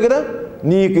వచ్చావు కదా,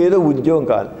 నీకేదో ఉద్యోగం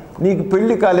కాదు, నీకు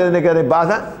పెళ్లి కాలేదనే కదా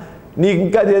బాధ, నీకు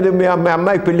ఇంకా మీ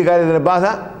అమ్మాయికి పెళ్లి కాలేదనే బాధ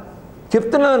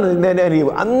చెప్తున్నాను. నేను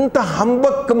అంత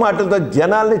హంబక్ మాటలతో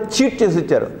జనాల్ని చీట్ చేసి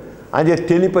వచ్చారు అని చెప్పి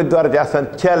టెలిపతి ద్వారా చేస్తాను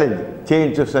ఛాలెంజ్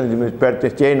చేయండి, చూస్తాను పెడితే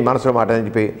చేయండి మనసులో మాట అని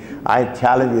చెప్పి ఆయన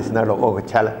ఛాలెంజ్ చేసినాడు. ఒక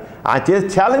ఛాలెంజ్ ఆయన చేసి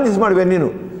ఛాలెంజ్ చేసినాడు. నేను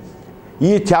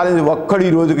ఈ ఛాలెంజ్ ఒక్కడు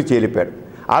ఈ రోజుకి చేలిపాడు.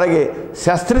 అలాగే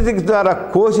శస్త్రచికిత్స ద్వారా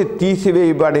కోసి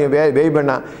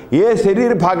వేయబడిన ఏ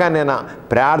శరీర భాగాన్నైనా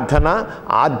ప్రార్థన,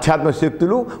 ఆధ్యాత్మిక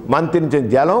శక్తులు, మంత్రించిన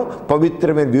జలం,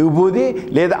 పవిత్రమైన విభూది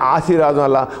లేదా ఆశీర్వాదం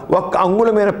వల్ల ఒక్క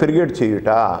అంగుళమైన పెరిగేటు చేయుట.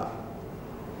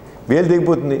 వేలు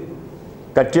తెగిపోతుంది,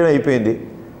 కట్ చేయడం అయిపోయింది,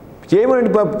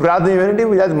 చేయమనండి ప్రార్థన చేయమనండి,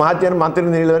 అది మహాత్యాన్ని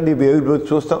మంత్రం నీళ్ళండి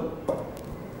చూస్తాం,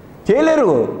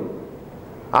 చేయలేరు.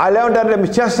 వాళ్ళు ఏమంటారు,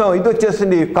 మిస్ చేస్తాం, ఇది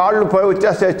వచ్చేస్తుంది, కాళ్ళు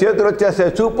వచ్చేస్తాయి, చేతులు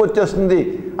వచ్చేస్తాయి, చూపు వచ్చేస్తుంది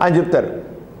అని చెప్తారు.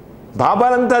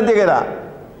 బాబాలంతా అంతే కదా,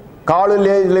 కాళ్ళు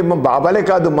బాబాలే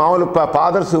కాదు, మామూలు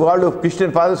ఫాదర్స్ వాళ్ళు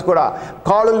క్రిస్టియన్ ఫాదర్స్ కూడా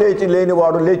కాళ్ళు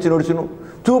లేనివాడు లేచి నడుచును,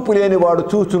 చూపు లేనివాడు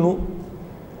చూచును,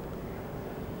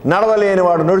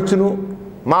 నడవలేనివాడు నడుచును,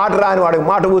 మాట రానివాడికి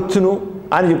మాట వచ్చును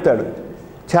అని చెప్తాడు.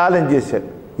 ఛాలెంజ్ చేశారు.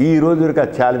 ఈ రోజుకి ఆ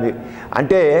ఛాలెంజ్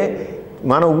అంటే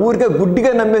మనం ఊరికే గుడ్డిగా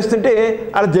నమ్మేస్తుంటే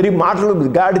అలా మాటలు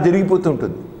గాడి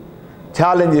జరిగిపోతుంటుంది.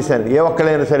 ఛాలెంజ్ చేశాను, ఏ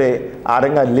ఒక్కడైనా సరే ఆ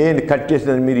రంగా లేని కట్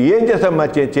చేసిన మీరు ఏం చేస్తాం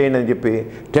చేయండి అని చెప్పి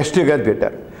టెస్ట్గా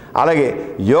పెట్టారు. అలాగే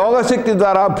యోగశక్తి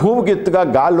ద్వారా భూమికి ఎత్తుగా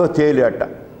గాల్లో తేలియట.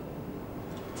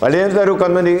 వాళ్ళు ఏం జరుగు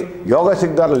కొంతమంది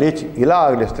యోగశక్తి ద్వారా లేచి ఇలా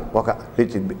లేస్తారు,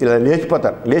 లేచి ఇలా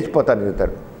లేచిపోతారు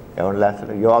చెప్తారు. ఎవరు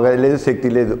లేస్తారు? యోగా లేదు, శక్తి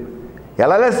లేదు,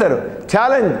 ఎలా లేస్తారు?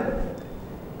 ఛాలెంజ్.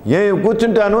 నేను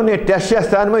కూర్చుంటాను, నేను టెస్ట్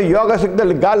చేస్తాను, యోగా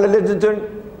శక్తి గాల్లో లేచించండి,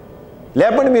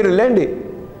 లేపండి, మీరు లేండి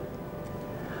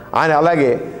అని.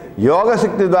 అలాగే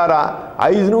యోగశక్తి ద్వారా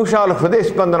 5 నిమిషాలు హృదయ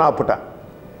స్పందన ఆపుట.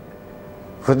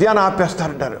 హృదయాన్ని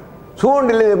ఆపేస్తారంటారు.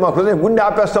 చూడండి, లేదు మా హృదయం గుండె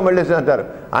ఆపేస్తాం మళ్ళీ అంటారు.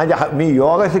 అని మీ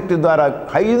యోగశక్తి ద్వారా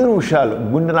 5 నిమిషాలు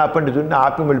గుండెని ఆపండి, చూడండి,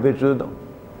 ఆపి వెళ్ళిపోయి చూద్దాం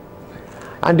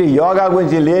అంటే యోగా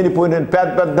గురించి లేనిపోయిన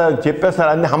పెద్ద చెప్పేస్తారు,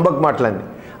 అన్ని హంబక్ మాటలన్నీ.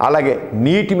 అలాగే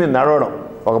నీటి మీద నడవడం.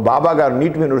 ఒక బాబా గారు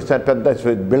నీటి మీద నడుస్తారు, పెద్ద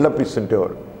బిల్డప్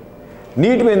ఇస్తుంటేవాడు.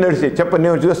 నీటి మీద నడిచి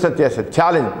నేను చేస్తాను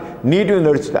ఛాలెంజ్, నీటి మీద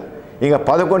నడుచుతా. ఇంకా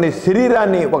 11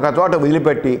 శరీరాన్ని ఒక చోట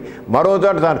వదిలిపెట్టి మరో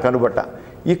చోట దాన్ని కనబట్ట.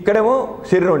 ఇక్కడేమో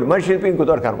శరీరం ఉండి మనిషి ఇంకో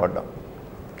చోట కనబడ్డాం.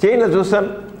 చేయిలో చూస్తాను.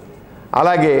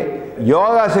 అలాగే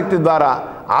యోగాశక్తి ద్వారా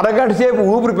అరగంట సేపు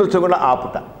ఊపిరి పీల్చకుండా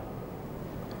ఆపుట.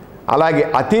 అలాగే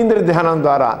అతీంద్రియ ధ్యానం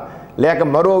ద్వారా లేక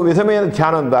మరో విధమైన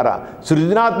ధ్యానం ద్వారా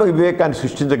సృజనాత్మక వివేకాన్ని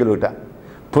సృష్టించగలుగుట.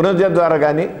 పునర్జన్మ ద్వారా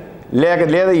కానీ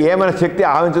లేదా ఏమైనా శక్తి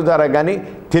ఆవించడం ద్వారా కానీ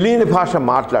తెలియని భాష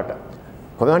మాట్లాడటం.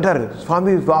 కొంతమంటారు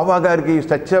స్వామి బాబా గారికి,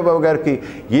 సత్యబాబు గారికి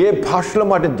ఏ భాషలో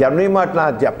మాట, జర్మనీ మాటల,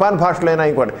 జపాన్ భాషలో అయినా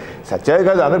ఇంకోటి. సత్యబాబు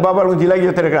కాదు, అందరి బాబాల గురించి ఇలాగే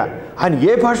చెప్తారు ఇక్కడ. ఆయన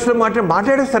ఏ భాషలో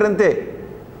మాట్లాడేస్తారు అంతే.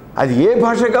 అది ఏ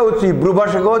భాష కావచ్చు, ఇబ్రూ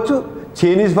భాష కావచ్చు,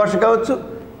 చైనీస్ భాష కావచ్చు,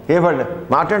 ఏ భాష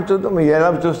మాట్లాడి చూద్దాం, మీరు ఎలా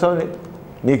చూస్తామని.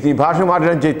 నీకు ఈ భాష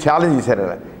మాట్లాడి ఛాలెంజ్ చేశారు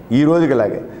అలా ఈ రోజుకి.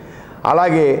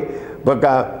 అలాగే ఒక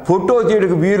ఫోటో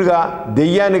తీయడానికి వీరుగా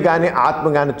దెయ్యాన్ని కానీ ఆత్మ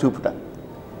కానీ చూపుట.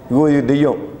 ఇగో ఇది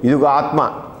దెయ్యం, ఇదిగో ఆత్మ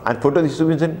అని ఫోటో తీసి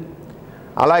చూపించండి.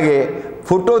 అలాగే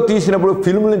ఫోటో తీసినప్పుడు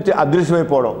ఫిల్మ్ నుంచి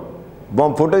అదృశ్యమైపోవడం.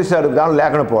 ఫోటో తీశారు, దానిలో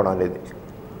లేకుండా పోవడం అనేది.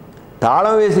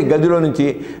 తాళం వేసి గదిలో నుంచి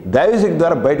దైవశక్తి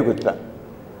ద్వారా బయటకు వచ్చా.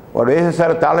 వాడు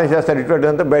వేసేస్తారు, తాళం చేస్తారు, ఇటువంటి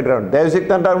అంతా బయట రావడం.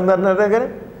 దైవశక్తి అంటారు ఉన్నారన్నారు కానీ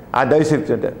ఆ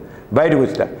దైవశక్తి అంటారు బయటకు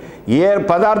వచ్చా. ఏ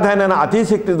పదార్థాన్ని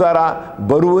అతిశక్తి ద్వారా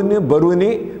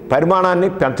బరువుని పరిమాణాన్ని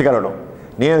పెంచగలడం.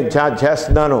 నేను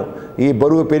చేస్తున్నాను, ఈ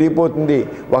బరువు పెరిగిపోతుంది,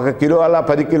 1 కిలో అలా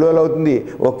 10 కిలోలు అవుతుంది,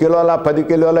 1 కిలో అలా 10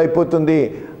 కిలోలు అయిపోతుంది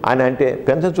అని అంటే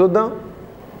పెంచ చూద్దాం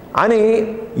అని.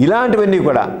 ఇలాంటివన్నీ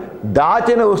కూడా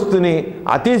దాచిన వస్తుని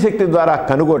అతిశక్తి ద్వారా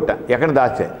కనుగొట్ట. ఎక్కడ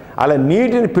దాచే అలా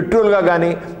నీటిని పెట్రోల్గా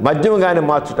కానీ మద్యం కానీ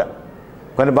మార్చుట.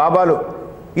 కొన్ని బాబాలు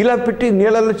ఇలా పెట్టి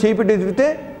నీళ్ళల్లో చేయి పెట్టి తిరిగితే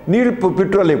నీళ్ళు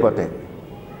పెట్రోల్ అయిపోతాయి.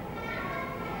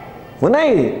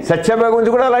 ఉన్నాయి, సత్యబాబు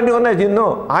గురించి కూడా అలాంటివి ఉన్నాయి ఎన్నో.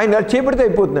 ఆయన చేపెడితే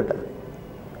అయిపోతుందట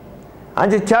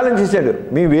అని ఛాలెంజ్ చేశాడు.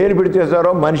 మీ వేరు పెడి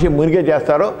చేస్తారో మనిషి మునిగే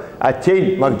చేస్తారో ఆ చేయి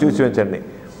మాకు చూసి ఉంచండి.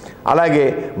 అలాగే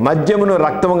మద్యమును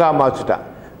రక్తముగా మార్చుట.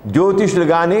 జ్యోతిష్యులు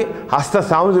కానీ హస్త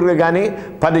సాముద్రులు కానీ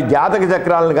 10 జాతక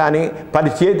చక్రాలను కానీ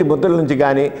 10 చేతి ముద్రల నుంచి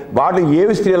కానీ వాటిలో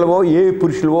ఏవి స్త్రీలవో ఏవి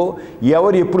పురుషులవో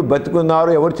ఎవరు ఎప్పుడు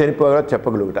బతుకున్నారో ఎవరు చనిపోయారో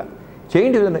చెప్పగలుగుతా.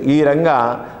 చేయండి. ఈ రంగా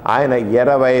ఆయన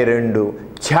 22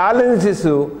 ఛాలెంజెస్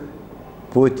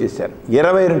పూర్తి చేశారు.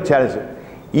 22 ఛాలెంజెస్.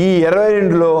 ఈ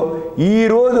 22లో ఈ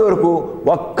రోజు వరకు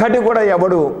ఒక్కటి కూడా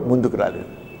ఎవడు ముందుకు రాలేదు.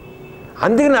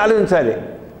 అందుకని ఆలోచించాలి,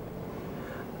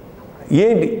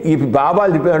 ఏంటి ఈ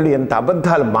బాబాలు చెప్పినట్లు ఎంత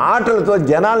అబద్ధాలు మాటలతో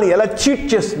జనాల్ని ఎలా చీట్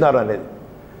చేస్తున్నారు అనేది.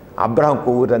 అబ్రహం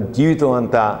కొవ్వూరు జీవితం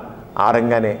అంతా ఆ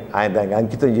రంగానే ఆయన దానికి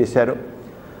అంకితం చేశారు.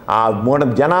 ఆ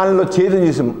జనాల్లో ఛేదం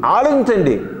చేసి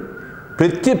ఆలోచించండి,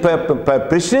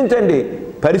 ప్రశ్నించండి,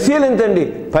 పరిశీలించండి,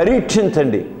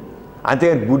 పరీక్షించండి.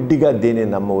 అంతేగాని గుడ్డిగా దేన్ని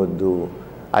నమ్మవద్దు.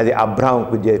 అది అబ్రహం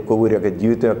కొవ్వూరు యొక్క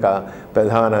జీవితం యొక్క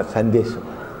ప్రధాన సందేశం.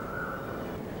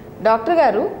 డాక్టర్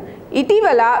గారు,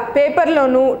 ఇటీవల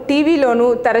పేపర్లోనూ టీవీలోనూ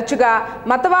తరచుగా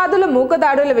మతవాదుల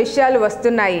మూకదాడుల విషయాలు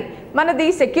వస్తున్నాయి. మనది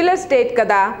సెక్యులర్ స్టేట్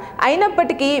కదా,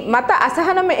 అయినప్పటికీ మత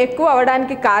అసహనం ఎక్కువ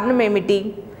అవడానికి కారణం ఏమిటి?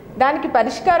 దానికి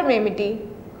పరిష్కారం ఏమిటి?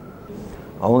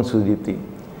 అవును సుదీప్తి,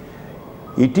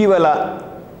 ఇటీవల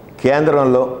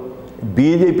కేంద్రంలో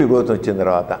బీజేపీ ప్రభుత్వం వచ్చిన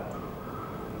తర్వాత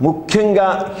ముఖ్యంగా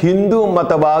హిందూ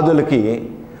మతవాదులకి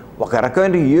ఒక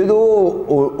రకమైన ఏదో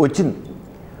వచ్చింది.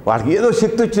 వాళ్ళకి ఏదో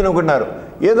శక్తి వచ్చింది అనుకుంటున్నారు,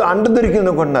 ఏదో అండ దొరికింది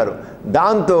అనుకుంటున్నారు.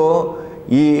 దాంతో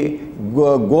ఈ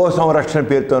గో సంరక్షణ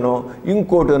పేరుతోనో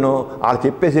ఇంకోటనో వాళ్ళు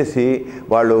చెప్పేసేసి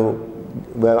వాళ్ళు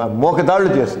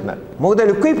మోకదాడులు చేస్తున్నారు.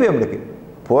 మోకదాడులు ఎక్కువైపోయాయి. మనకి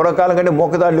పూర్వకాలం కంటే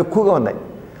మోకదాడులు ఎక్కువగా ఉన్నాయి.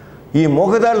 ఈ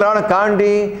మోకదాడులు రావడం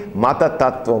కాండి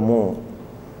మతతత్వము.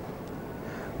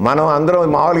 మనం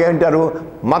అందరం మామూలుగా ఏంటారు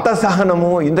మత సహనము,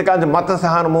 ఇంతకాలం మత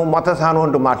సహనం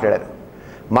అంటూ మాట్లాడారు.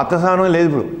 మత సహనం లేదు,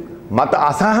 ఇప్పుడు మత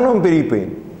అసహనం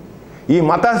పెరిగిపోయింది. ఈ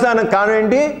మత అసహనం కారణం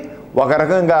ఏంటి? ఒక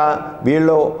రకంగా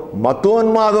వీళ్ళు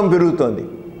మతోన్మాదం పెరుగుతోంది.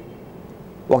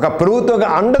 ఒక ప్రభుత్వం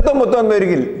అండతో మతోన్మాదం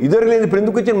పెరిగింది. ఇదివరకు లేదు, ఇప్పుడు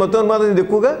ఎందుకు వచ్చిన మతోన్మాదం ఇది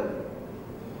ఎక్కువగా?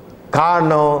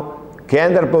 కారణం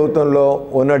కేంద్ర ప్రభుత్వంలో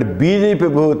ఉన్నటి బీజేపీ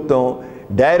ప్రభుత్వం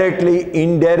డైరెక్ట్లీ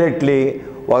ఇండైరెక్ట్లీ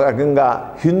ఒక రకంగా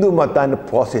హిందూ మతాన్ని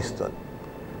పోషిస్తుంది.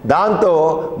 దాంతో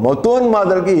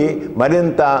మతోన్మాదులకి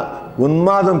మరింత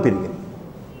ఉన్మాదం పెరిగింది.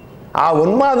 ఆ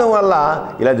ఉన్మాదం వల్ల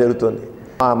ఇలా జరుగుతుంది.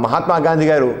 మహాత్మా గాంధీ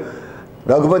గారు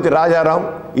రఘుపతి రాజారాం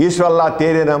ఈశ్వర్లా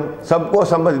తేరేనం సబ్కో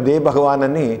సమ్మతి దే భగవాన్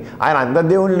అని ఆయన అందరి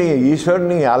దేవుళ్ళని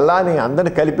ఈశ్వరుని అల్లాని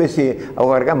అందరిని కలిపేసి ఒక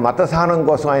రకంగా మత సహనం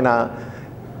కోసం ఆయన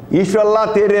ఈశ్వర్లా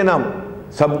తేరేనం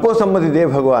సబ్కో సమ్మతి దే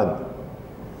భగవాన్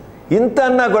ఇంత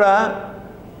అన్నా కూడా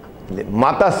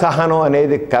మత సహనం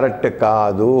అనేది కరెక్ట్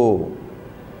కాదు.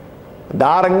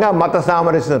 దారంగా మత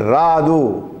సామరస్యం రాదు.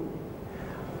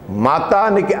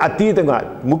 మతానికి అతీతంగా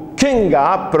ముఖ్యంగా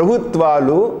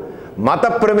ప్రభుత్వాలు మత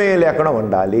ప్రమేయం లేకుండా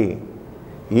ఉండాలి.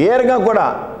 ఏ రకంగా కూడా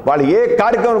వాళ్ళు ఏ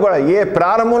కార్యక్రమం కూడా ఏ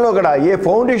ప్రారంభంలో కూడా ఏ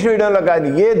ఫౌండేషన్ వేయడంలో కానీ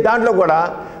ఏ దాంట్లో కూడా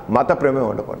మత ప్రమేయం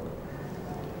ఉండకూడదు.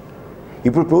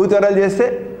 ఇప్పుడు ప్రభుత్వాలు చేస్తే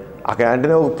అక్కడ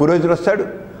వెంటనే ఒక పురోహితుడు వస్తాడు,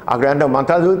 అక్కడ వెంటనే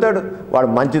మంత్రాలు చదువుతాడు, వాడు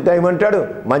మంచి దయమంటాడు,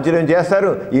 మంచిదేం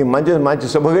చేస్తారు, ఈ మంచి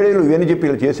శుభగడియలు ఇవన్నీ చెప్పి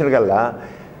ఇలా చేసిన కల్లా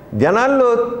జనాల్లో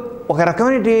ఒక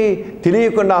రకమైన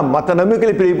తెలియకుండా మత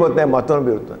నమ్మికలు పెరిగిపోతున్నాయి, మతం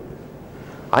పెరుగుతుంది.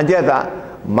 అంచేత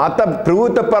మత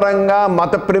ప్రభుత్వ పరంగా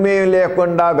మత ప్రమేయం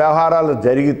లేకుండా వ్యవహారాలు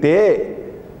జరిగితే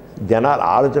జనాలు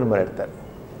ఆలోచన మొదలెడతారు.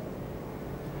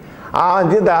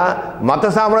 అంచేత మత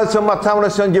సామరస్యం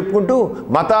అని చెప్పుకుంటూ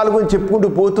మతాల గురించి చెప్పుకుంటూ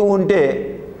పోతూ ఉంటే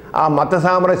ఆ మత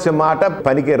సామరస్యం మాట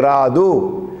పనికి రాదు.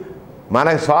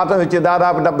 మనకు స్వాతంత్రం వచ్చి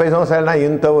దాదాపు 70 సంవత్సరాలైనా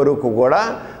ఇంతవరకు కూడా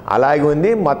అలాగే ఉంది.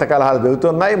 మత కలహాలు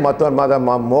జరుగుతున్నాయి, మత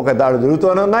మోకదాడులు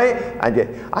జరుగుతూనే ఉన్నాయి.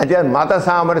 అంతే మత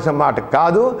సామరస్యం మాట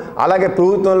కాదు. అలాగే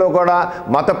ప్రభుత్వంలో కూడా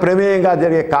మత ప్రమేయంగా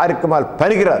జరిగే కార్యక్రమాలు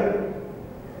పనికిరాదు.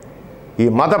 ఈ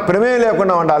మత ప్రమేయం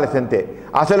లేకుండా ఉండాల్సిందే.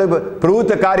 అసలు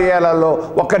ప్రభుత్వ కార్యాలయాల్లో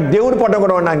ఒక్క దేవుడి పట్టం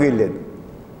కూడా ఉండడానికి వీల్లేదు.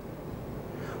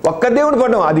 ఒక్క దేవుడి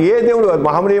పట్టం, అది ఏ దేవుడు,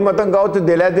 మహమ్మదీయ మతం కావచ్చు,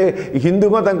 లేకపోతే హిందూ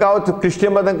మతం కావచ్చు,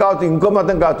 క్రిస్టియన్ మతం కావచ్చు, ఇంకో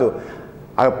మతం కావచ్చు,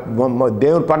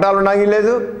 దేవుడి పట్టాలు ఉండడానికి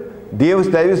లేదు. దైవ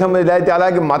సంబంధించి అయితే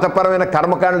అలాగే మతపరమైన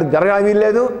కర్మకాండలు జరగడానికి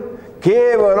లేదు.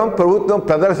 కేవలం ప్రభుత్వం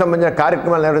ప్రజలకు సంబంధించిన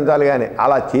కార్యక్రమాలు నిర్వహించాలి. కానీ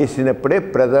అలా చేసినప్పుడే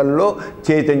ప్రజల్లో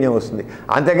చైతన్యం వస్తుంది.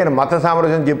 అంతేగాని మత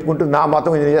సామరస్యం చెప్పుకుంటూ నా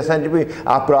మతం ఇది చేస్తానని చెప్పి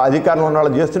అధికారంలో ఉన్న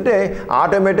వాళ్ళు చేస్తుంటే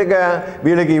ఆటోమేటిక్గా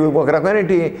వీళ్ళకి ఒక రకమైన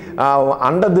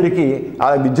అండ దొరికి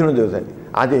అలా విజృంభణ జరుగుతుంది.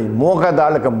 అది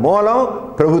మోకదాళ్ళకి మూలం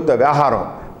ప్రభుత్వ వ్యవహారం.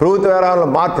 ప్రభుత్వ వ్యవహారంలో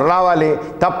మార్పు రావాలి.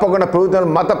 తప్పకుండా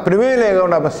ప్రభుత్వం మత ప్రమేయం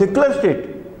లేకుండా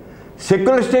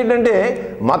సెక్యులర్ స్టేట్ అంటే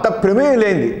మత ప్రమేయం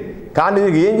లేనిది. కానీ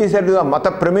ఏం చేశాడు, ఆ మత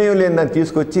ప్రమేయం లేని దాన్ని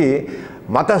తీసుకొచ్చి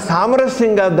మత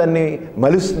సామరస్యంగా దాన్ని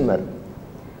మలుస్తున్నారు.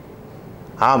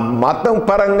 ఆ మతం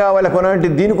పరంగా వాళ్ళకు ఉన్నటువంటి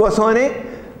దీనికోసమని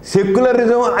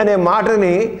సెక్యులరిజం అనే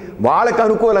మాటని వాళ్ళకు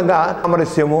అనుకూలంగా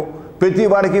సామరస్యము, ప్రతి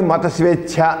వాడికి మత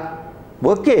స్వేచ్ఛ,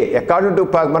 ఓకే, అకార్డింగ్ టు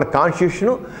మన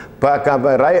కాన్స్టిట్యూషను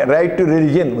రైట్ టు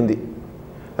రిలీజియన్ ఉంది,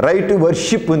 రైట్ టు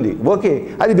వర్షిప్ ఉంది, ఓకే,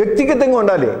 అది వ్యక్తిగతంగా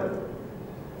ఉండాలి.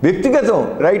 వ్యక్తిగతం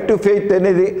రైట్ టు ఫెయిత్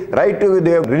అనేది, రైట్ టు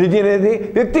రిలీజియన్ అనేది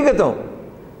వ్యక్తిగతం.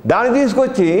 దాన్ని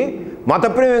తీసుకొచ్చి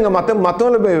మతప్రేమంగా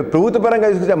మతంలో ప్రభుత్వపరంగా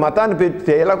తీసుకొచ్చే మతాన్ని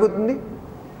పెంచితే ఎలాగవుతుంది?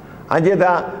 అంచేత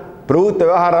ప్రభుత్వ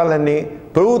వ్యవహారాలన్నీ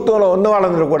ప్రభుత్వంలో ఉన్న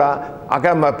వాళ్ళందరూ కూడా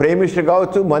అక్కడ ప్రైమ్ మినిస్టర్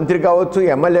కావచ్చు, మంత్రి కావచ్చు,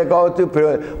 ఎమ్మెల్యే కావచ్చు,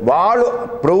 వాళ్ళు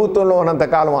ప్రభుత్వంలో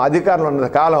ఉన్నంతకాలం, అధికారంలో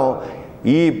ఉన్నంతకాలం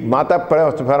ఈ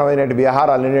మతపరమైన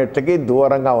వ్యవహారాలన్నిటికీ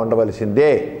దూరంగా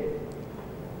ఉండవలసిందే.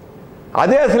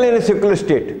 అదే అసలైన సెక్యులర్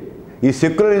స్టేట్. ఈ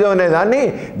సెక్యులరిజం అనే దాన్ని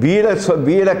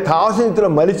వీళ్ళకి కావాల్సిన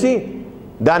మలిచి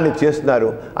దాన్ని చేస్తున్నారు.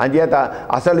 అంచేత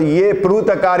అసలు ఏ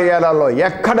ప్రభుత్వ కార్యాలయాల్లో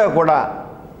ఎక్కడ కూడా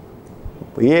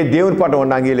ఏ దేవుని పట్టం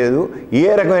ఉండడానికి లేదు. ఏ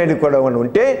రకమైన కూడా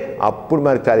ఉంటే అప్పుడు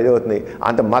మనకు చాలా ఇదవుతుంది.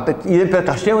 అంత ఇది పెద్ద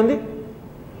కష్టం ఉంది,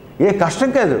 ఏ కష్టం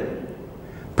కాదు.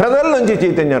 ప్రజల నుంచి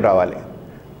చైతన్యం రావాలి.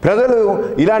 ప్రజలు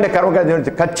ఇలాంటి కర్మకార్యం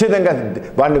నుంచి ఖచ్చితంగా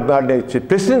వాడిని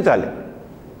ప్రశ్నించాలి,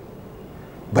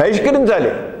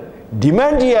 బహిష్కరించాలి,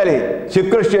 డిమాండ్ చేయాలి.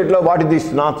 సెక్యులర్ స్టేట్లో వాట్ ఇస్ దిస్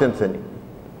నాన్సెన్స్ అని.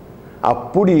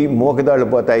 అప్పుడు ఈ మోకదాళ్ళు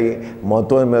పోతాయి,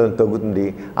 మతం మీద తగ్గుతుంది.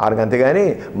 అంతేగాని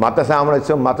మత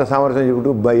సామరస్యం చెబుతూ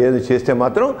ఏదో చేస్తే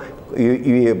మాత్రం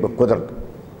ఇవి కుదరదు.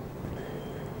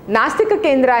 నాస్తిక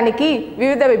కేంద్రానికి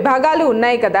వివిధ విభాగాలు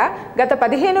ఉన్నాయి కదా, గత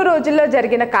 15 రోజుల్లో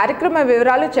జరిగిన కార్యక్రమ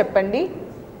వివరాలు చెప్పండి.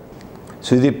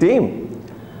 సుదీప్తి,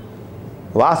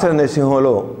 వాసన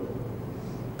నరసింహంలో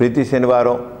ప్రతి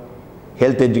శనివారం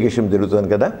హెల్త్ ఎడ్యుకేషన్ జరుగుతుంది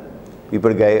కదా.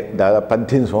 ఇప్పటికి దాదాపు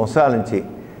 18 సంవత్సరాల నుంచి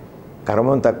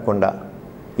క్రమం తగ్గకుండా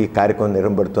ఈ కార్యక్రమం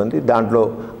నిర్వహించబడుతోంది. దాంట్లో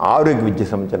ఆరోగ్య విద్య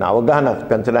సంబంధించిన అవగాహన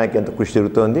పెంచడానికి ఎంత కృషి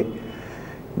జరుగుతోంది.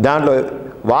 దాంట్లో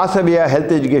వాసవ్య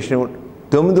హెల్త్ ఎడ్యుకేషన్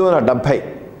 970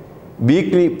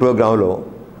 వీక్లీ ప్రోగ్రాంలో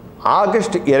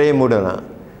ఆగస్టు 23న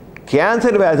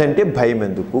క్యాన్సర్ వ్యాధి అంటే భయం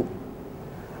ఎందుకు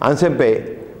అంశంపై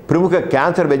ప్రముఖ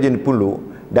క్యాన్సర్ వైద్య నిపుణులు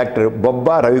డాక్టర్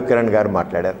బొబ్బా రవికిరణ్ గారు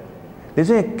మాట్లాడారు.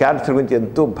 నిజమే క్యాన్సర్ గురించి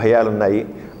ఎంతో భయాలు ఉన్నాయి,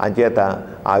 అంచేత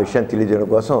ఆ విషయం తెలియజేయడం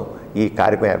కోసం ఈ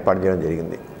కార్యక్రమం ఏర్పాటు చేయడం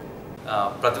జరిగింది.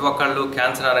 ప్రతి ఒక్కళ్ళు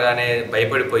క్యాన్సర్ అనగానే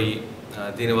భయపడిపోయి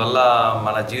దీనివల్ల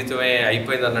మన జీవితమే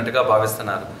అయిపోయింది అన్నట్టుగా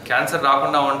భావిస్తున్నారు. క్యాన్సర్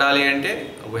రాకుండా ఉండాలి అంటే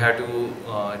we have to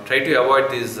try to avoid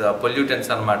these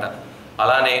pollutants అనమాట.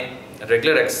 అలానే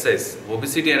రెగ్యులర్ ఎక్సర్సైజ్,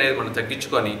 ఒబిసిటీ అనేది మనం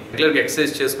తగ్గించుకొని రెగ్యులర్గా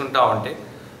ఎక్సర్సైజ్ చేసుకుంటూ ఉంటే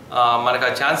మనకు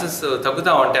ఆ ఛాన్సెస్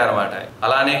తగ్గుతూ ఉంటాయి అన్నమాట.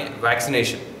 అలానే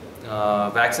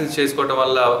వ్యాక్సిన్స్ చేసుకోవటం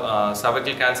వల్ల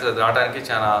సర్వైకల్ క్యాన్సర్ రావడానికి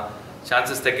చాలా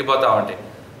ఛాన్సెస్ తగ్గిపోతూ ఉంటాయి.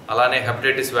 అలానే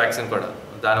హెపటైటిస్ వ్యాక్సిన్ కూడా,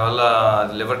 దానివల్ల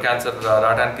లివర్ క్యాన్సర్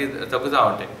రావడానికి తగ్గుతూ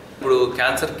ఉంటాయి. ఇప్పుడు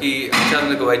క్యాన్సర్కి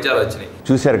అత్యాధునిక వైద్యాలు వచ్చినాయి.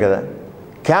 చూశారు కదా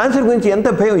క్యాన్సర్ గురించి ఎంత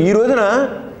భయం. ఈ రోజున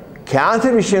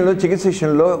క్యాన్సర్ విషయంలో, చికిత్స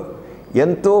విషయంలో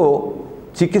ఎంతో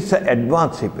చికిత్స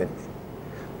అడ్వాన్స్ అయిపోయింది.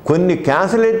 కొన్ని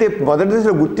క్యాన్సర్లు అయితే మొదటి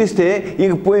దశలో గుర్తిస్తే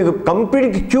ఇక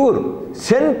కంప్లీట్ క్యూర్,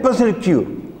 100% క్యూర్.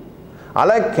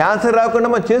 అలా క్యాన్సర్ రాకుండా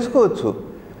మనం చేసుకోవచ్చు.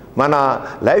 మన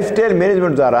లైఫ్ స్టైల్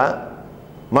మేనేజ్మెంట్ ద్వారా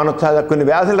మనం కొన్ని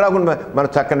వ్యాధులు రాకుండా మనం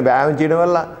చక్కని వ్యాయామం చేయడం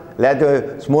వల్ల, లేకపోతే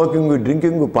స్మోకింగ్,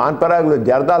 డ్రింకింగ్, పాన్ పరాగులు,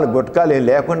 జర్దాలు, గుట్కాలు ఏం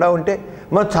లేకుండా ఉంటే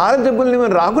మనం చాలా జబ్బుల్ని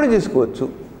మనం రాకుండా చేసుకోవచ్చు.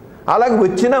 అలాగే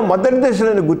వచ్చిన మొదటి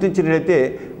దశలను గుర్తించినట్లయితే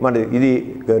ఇది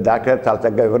డాక్టర్ చాలా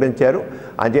చక్కగా వివరించారు.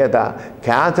 అంచేత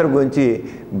క్యాన్సర్ గురించి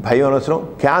భయం అవసరం.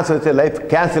 క్యాన్సర్ వస్తే లైఫ్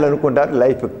క్యాన్సిల్ అనుకుంటారు,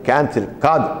 లైఫ్ క్యాన్సిల్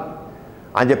కాదు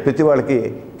అని చెప్పి ప్రతి వాళ్ళకి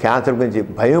క్యాన్సర్ గురించి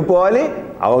భయం పోవాలి,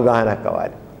 అవగాహన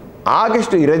కావాలి.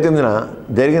 ఆగస్టు 29న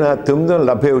జరిగిన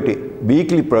 971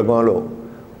 వీక్లీ ప్రోగ్రాంలో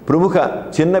ప్రముఖ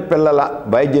చిన్నపిల్లల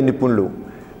వైద్య నిపుణులు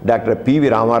డాక్టర్ పివి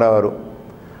రామారావు గారు,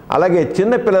 అలాగే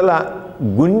చిన్నపిల్లల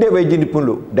గుండె వైద్య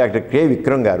నిపుణులు డాక్టర్ కె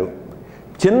విక్రమ్ గారు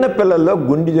చిన్నపిల్లల్లో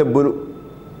గుండె జబ్బులు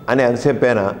అనే అంశం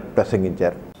పైన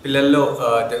ప్రసంగించారు. పిల్లల్లో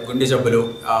గుండె జబ్బులు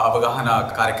అవగాహన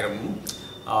కార్యక్రమం.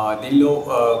 దీనిలో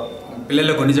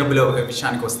పిల్లల గుండె జబ్బుల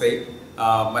విషయానికి వస్తే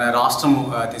మన రాష్ట్రం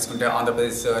తీసుకుంటే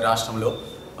ఆంధ్రప్రదేశ్ రాష్ట్రంలో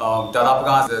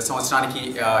దాదాపుగా సంవత్సరానికి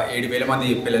 7,000 మంది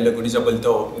పిల్లలు గుండె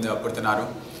జబ్బులతో పుడుతున్నారు.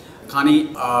 కానీ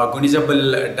గుండె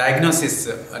జబ్బుల డయాగ్నోసిస్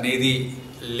అనేది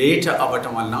లేట్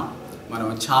అవ్వటం వలన మనం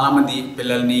చాలామంది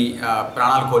పిల్లల్ని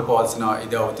ప్రాణాలు కోల్పోవాల్సిన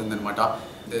ఇది అవుతుందన్నమాట.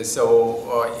 సో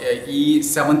ఈ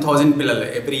 7,000 పిల్లలు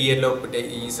ఎవ్రీ ఇయర్లో పుట్టే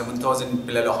ఈ 7,000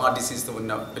 పిల్లలు హార్ట్ డిసీజ్తో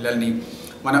ఉన్న పిల్లల్ని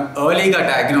మనం ఎర్లీగా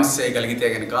డయాగ్నోస్ చేయగలిగితే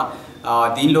కనుక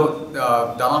దీనిలో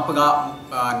దాదాపుగా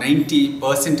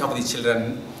 90% ఆఫ్ ది చిల్డ్రన్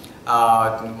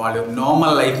వాళ్ళు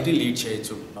నార్మల్ లైఫ్ని లీడ్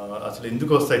చేయొచ్చు. అసలు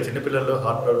ఎందుకు వస్తాయి చిన్నపిల్లల్లో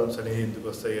హార్ట్ ప్రాబ్లమ్స్ అనేవి ఎందుకు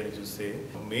వస్తాయి అని చూస్తే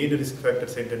మెయిన్ రిస్క్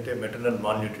ఫ్యాక్టర్స్ ఏంటంటే మెటర్నల్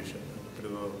మాల్న్యూట్రిషన్. ఇప్పుడు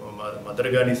మదర్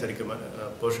కానీ సరిగ్గా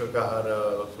పోషకాహార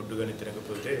ఫుడ్ కానీ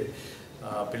తినకపోతే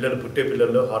పుట్టే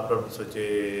పిల్లల్లో హార్ట్ ప్రాబ్లమ్స్ వచ్చే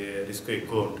రిస్క్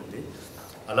ఎక్కువ ఉంటుంది.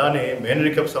 అలానే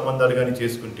మేనరికప్ సంబంధాలు కానీ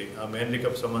చేసుకుంటే ఆ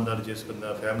మేనరికప్ సంబంధాలు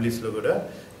చేసుకున్న ఫ్యామిలీస్లో కూడా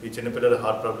ఈ చిన్నపిల్లల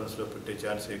హార్ట్ ప్రాబ్లమ్స్లో పుట్టే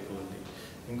ఛాన్స్ ఎక్కువ ఉంది.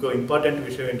 ఇంకో ఇంపార్టెంట్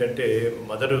విషయం ఏంటంటే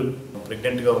మదరు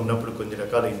ప్రెగ్నెంట్గా ఉన్నప్పుడు కొన్ని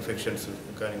రకాల ఇన్ఫెక్షన్స్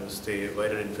కానీ వస్తే,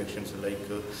 viral infections like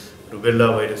rubella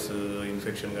virus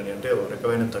infection కానీ, అంటే ఒక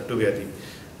రకమైన తట్టు వ్యాధి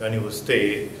కానీ వస్తే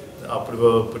అప్పుడు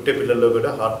పుట్టే పిల్లల్లో కూడా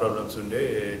హార్ట్ ప్రాబ్లమ్స్ ఉండే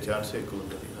ఛాన్స్ ఎక్కువ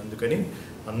ఉంటుంది. అందుకని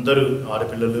అందరూ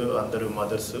ఆడపిల్లలు, అందరూ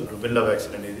మదర్స్ రుబెల్లా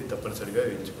వ్యాక్సిన్ అనేది తప్పనిసరిగా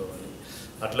వేయించుకోవాలి.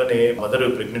 అట్లనే మదరు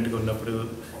ప్రెగ్నెంట్గా ఉన్నప్పుడు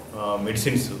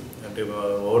మెడిసిన్స్ అంటే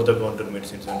ఓవర్ ద కౌంటర్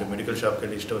మెడిసిన్స్ అంటే మెడికల్ షాప్కి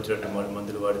వెళ్ళి ఇష్టం వచ్చినట్టు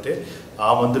మందులు వాడితే ఆ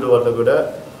మందుల వల్ల కూడా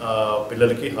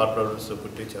పిల్లలకి హార్ట్ ప్రాబ్లమ్స్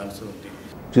పుట్టే ఛాన్స్ ఉంది.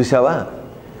 చూసావా,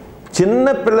 చిన్న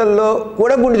పిల్లల్లో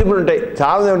కూడా గుండె జబ్బులు ఉంటాయి.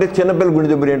 చాలా అంటే చిన్నపిల్లలు గుండె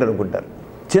జబ్బులు ఏంటి అనుకుంటారు.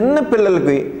 చిన్న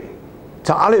పిల్లలకి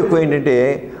చాలా ఎక్కువ ఏంటంటే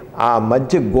ఆ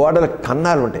మధ్య గోడల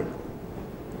కన్నాలు ఉంటాయి,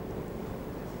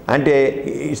 అంటే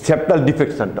సెప్టల్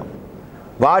డిఫెక్ట్స్ అంటాం.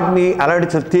 వాటిని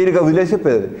అలాంటి తేలిగా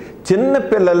వదిలేసిపోయేది. చిన్న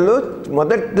పిల్లల్లో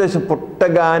మొదటి దశ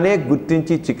పుట్టగానే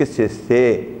గుర్తించి చికిత్స చేస్తే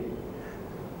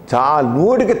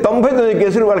 100కి 99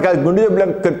 కేసులు వాళ్ళకి అది గుండె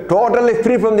జబ్బులు totally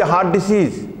free from the heart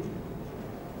disease.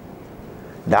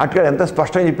 Doctor గారు ఎంత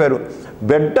స్పష్టంగా చెప్పారు.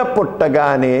 బిడ్డ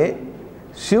పుట్టగానే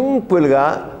సింపుల్గా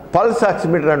పల్స్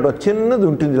ఆక్సిమీటర్ అంటాం, చిన్నది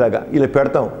ఉంటుంది, ఇలా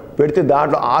పెడితే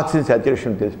దాంట్లో ఆక్సిజన్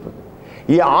సాచురేషన్ తెలిసిపోతుంది.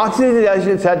 ఈ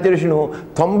ఆక్సిజన్ సాచురేషన్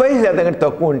 90% కంటే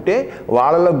తక్కువ ఉంటే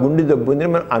వాళ్ళలో గుండె జబ్బు ఉందని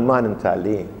మనం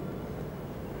అనుమానించాలి.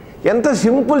 ఎంత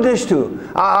సింపుల్ టెస్ట్.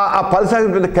 ఆ పల్స్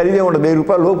ఆక్సిమీటర్ ఖరీదే ఉండదు, 1000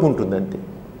 రూపాయల లోపు ఉంటుంది, అంతే,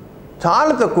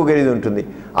 చాలా తక్కువ ఖరీదు ఉంటుంది.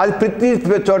 అది ప్రతి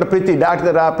చోట, ప్రతి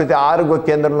డాక్టర్, ప్రతి ఆరోగ్య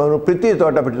కేంద్రంలోనూ ప్రతి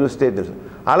చోట పెట్టి చూస్తే తెలుసు.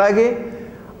 అలాగే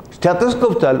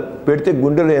స్టెథోస్కోప్ చాలు పెడితే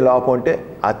గుండెలో ఏ లోపం ఉంటే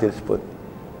అది తెలిసిపోతుంది.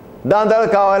 దాని తర్వాత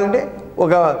కావాలంటే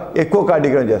ఒక ఎక్కువ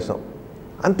కార్డియోగ్రామ్ చేస్తాం,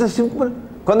 అంత సింపుల్.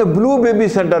 కొంత బ్లూ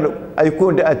బేబీస్ అంటారు, అది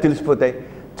ఎక్కువ ఉంటే అది తెలిసిపోతాయి.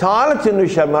 చాలా చిన్న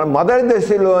విషయాలు మనం మొదటి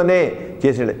దశలోనే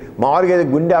చేసేది. మామూలుగా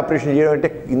గుండె ఆపరేషన్ చేయడం అంటే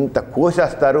ఇంత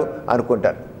కోసేస్తారు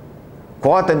అనుకుంటారు.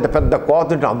 కోత, ఇంత పెద్ద కోత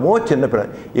ఉంటే అమ్మో చిన్నపిల్ల.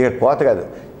 ఇక్కడ కోత కాదు,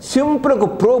 సింపుల్ ఒక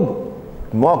ప్రోబ్,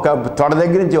 తొడ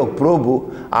దగ్గర నుంచి ఒక ప్రోబు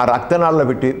ఆ రక్తనాళాల్లో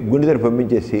పెట్టి గుండె దగ్గర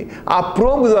పంపించేసి ఆ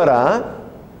ప్రోబు ద్వారా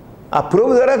అక్కడ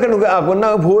ఉన్న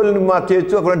హోల్ని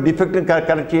చేయొచ్చు, అక్కడ డిఫెక్ట్ని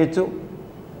కరెక్ట్ చేయొచ్చు.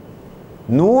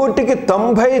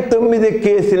 199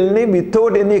 కేసుల్ని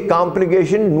వితౌట్ ఎనీ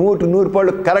కాంప్లికేషన్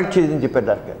 100% కరెక్ట్ చేసి చెప్పారు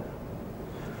డాక్టర్.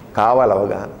 కావాలి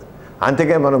అవగాహన.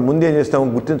 అంతకే మనం ముందేం చేస్తాం,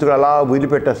 గుర్తించుకుని అలా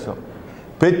వదిలిపెట్టేస్తాం.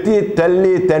 ప్రతి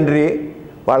తల్లి తండ్రి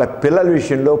వాళ్ళ పిల్లల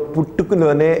విషయంలో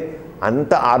పుట్టుకలోనే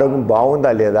అంత ఆరోగ్యం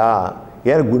బాగుందా లేదా,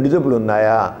 ఏమైనా గుండె జబ్బులు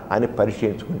ఉన్నాయా అని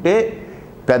పరిశీలించుకుంటే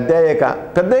పెద్దయ్యాక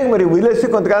మరి వదిలేసి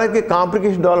కొంతకాలానికి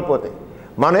కాంప్లికేషన్ డెవలప్ అవుతాయి.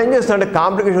 మనం ఏం చేస్తామంటే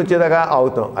కాంప్లికేషన్ వచ్చేదాకా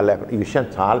అవుతాం. అలా ఈ విషయం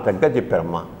చాలా తగ్గ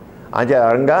చెప్పారమ్మా.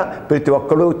 అంతేకారంగా ప్రతి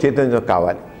ఒక్కరూ చైతన్యం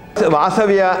కావాలి.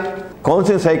 వాసవ్య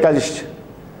కౌన్సిలింగ్ సైకాలజిస్ట్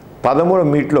 13వ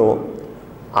మీట్లో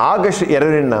ఆగస్టు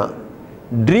 20న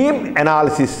డ్రీమ్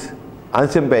ఎనాలిసిస్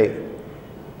అంశంపై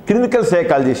clinical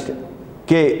psychologist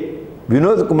K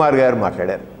Vinod Kumar గారు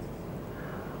మాట్లాడారు.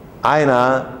 ఆయన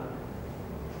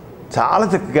చాలా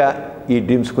చక్కగా ఈ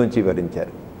డ్రీమ్స్ గురించి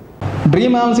వివరించారు.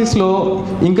 డ్రీమ్ అనాలిసిస్లో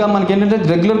ఇంకా మనకి ఏంటంటే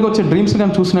రెగ్యులర్గా వచ్చే డ్రీమ్స్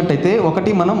కానీ చూసినట్టయితే, ఒకటి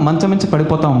మనం మంచం నుంచి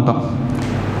పడిపోతూ ఉంటాం,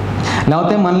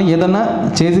 లేకపోతే మనల్ని ఏదన్నా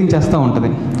చేజింగ్ చేస్తూ ఉంటుంది,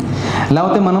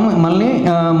 లేకపోతే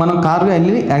మనం కారుగా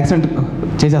వెళ్ళి యాక్సిడెంట్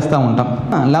చేసేస్తూ ఉంటాం,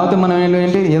 లేకపోతే మనం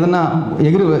ఏంటి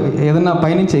ఏదన్నా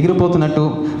పైనుంచి ఎగిరిపోతున్నట్టు,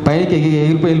 పైకి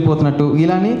వెళ్ళిపోతున్నట్టు,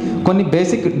 ఇలాని కొన్ని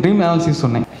బేసిక్ డ్రీమ్ అనాలిసిస్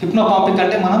ఉన్నాయి. హిప్నోకాంపిక్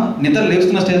అంటే మనం నిద్ర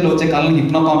లేస్తున్న స్టేజ్లో వచ్చే కళని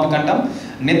హిప్నోకాంపిక్ అంటాం,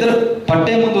 నిద్ర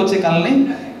పట్టే ముందు వచ్చే కళని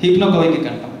హిప్నోగోయిక్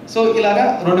అంటాం. సో ఇలాగా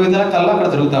 2 విధాల కళ్ళు అక్కడ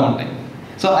జరుగుతూ ఉంటాయి.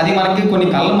 సో అది మనకి కొన్ని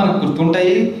కళ్ళు మనకు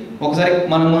గుర్తుంటాయి. ఒకసారి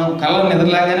మనం కళ్ళ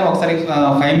నిద్రలాగానే ఒకసారి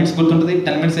 5 minutes గుర్తుంటుంది,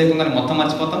 10 minutes అయిపోగానే మొత్తం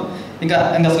మర్చిపోతాం. ఇంకా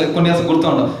అసలు కొన్ని గుర్తు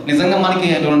ఉండవు. నిజంగా మనకి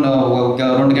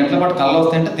 2 గంటల పాటు కళ్ళు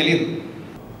వస్తాయంటే తెలియదు.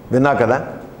 విన్నా కదా,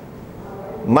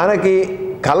 మనకి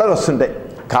కళలు వస్తుంటాయి.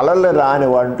 కళలు రాని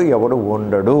వాడు ఎవడు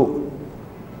ఉండడు.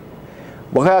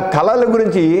 ఒక కళల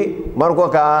గురించి మనకు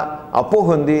ఒక అపోహ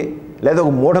ఉంది, లేదా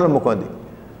ఒక మూఢనమ్మకం ఉంది.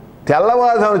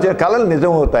 తెల్లవారుజామున వచ్చే కళలు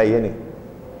నిజం అవుతాయి అని.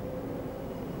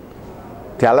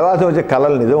 తెల్లవారుజామున వచ్చే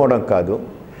కళలు నిజం అవడం కాదు,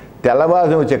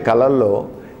 తెల్లవారుజామున వచ్చే కళల్లో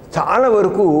చాలా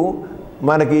వరకు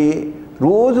మనకి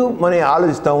రోజు మనం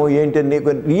ఆలోచిస్తాము ఏంటని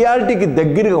కొన్ని రియాలిటీకి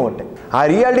దగ్గరగా ఉంటాయి. ఆ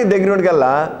రియాలిటీకి దగ్గర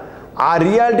ఉండకల్లా ఆ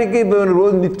రియాలిటీకి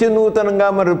రోజు నిత్య నూతనంగా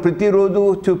మరి ప్రతిరోజు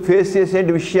ఫేస్ చేసే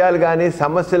విషయాలు కానీ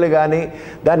సమస్యలు కానీ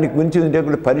దాన్ని గురించి ఉండే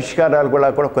పరిష్కారాలు కూడా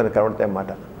కొన్ని కనబడతాయి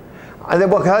అన్నమాట. అదే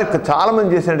ఒకసారి చాలామంది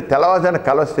చేసినట్టు తెల్లవారుజామున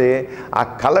కళ వస్తే ఆ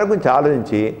కళ గురించి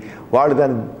ఆలోచించి వాళ్ళు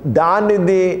దాన్ని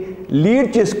లీడ్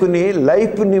చేసుకుని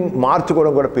లైఫ్ని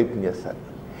మార్చుకోవడం కూడా ప్రయత్నం చేస్తారు.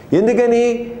 ఎందుకని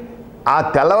ఆ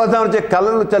తెల్లవారుజామున వచ్చే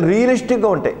కళలు చాలా రియలిస్టిక్గా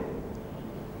ఉంటాయి.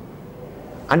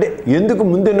 అంటే ఎందుకు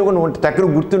ముందు ఎన్నుకుని ఉంటే తక్కువ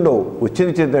గుర్తుండవు.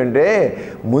 వచ్చింది చేద్దంటే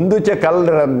ముందు వచ్చే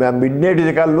కళలు మిడ్-నైట్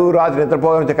వచ్చే కళ్ళు, రాత్రి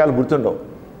నిద్రపోవడం వచ్చే కళ్ళు గుర్తుండవు.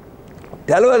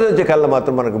 తెల్లవారు వచ్చే కళ్ళు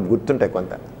మాత్రం మనకు గుర్తుంటాయి.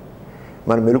 కొంత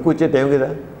మనం మెరుపు వచ్చే టైం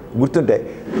కదా గుర్తుంటాయి.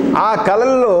 ఆ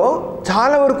కళల్లో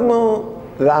చాలా వరకు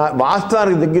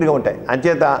వాస్తవానికి దగ్గరగా ఉంటాయి.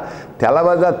 అంచేత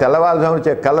తెల్లవారుజామున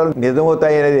వచ్చే కళలు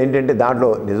నిజమవుతాయి అనేది ఏంటంటే దాంట్లో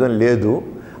నిజం లేదు.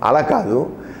 అలా కాదు,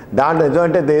 దాంట్లో నిజం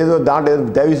అంటే ఏదో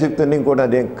దైవశక్తి ఉంది, ఇంకోటి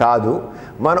అదేం కాదు.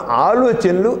 మన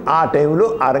ఆలోచనలు ఆ టైంలో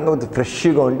ఆ రంగం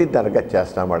ఫ్రెష్గా ఉండి తరగతి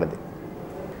చేస్తామన్నది.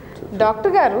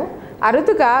 డాక్టర్ గారు,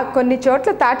 అరుదుగా కొన్ని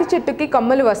చోట్ల తాటి చెట్టుకి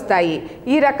కొమ్మలు వస్తాయి.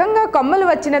 ఈ రకంగా కొమ్మలు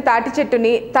వచ్చిన తాటి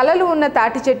చెట్టుని తలలు ఉన్న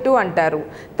తాటి చెట్టు అంటారు.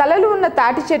 తలలు ఉన్న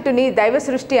తాటి చెట్టుని దైవ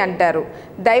సృష్టి అంటారు.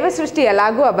 దైవ సృష్టి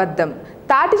ఎలాగూ అబద్ధం.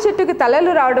 తాటి చెట్టుకి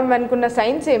తలలు రావడం వెనుకున్న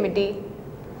సైన్స్ ఏమిటి?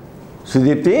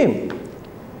 సుదీప్తి,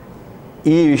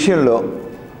 ఈ విషయంలో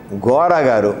గోరా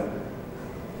గారు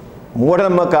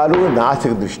మూఢనమ్మకాలు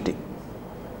నాస్తిక దృష్టి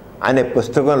అనే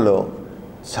పుస్తకంలో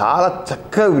చాలా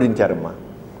చక్కగా వివరించారమ్మా.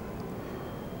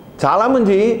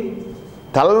 చాలామంది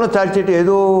తలను చాల్చేటి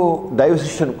ఏదో దైవ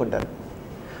సృష్టి అనుకుంటారు.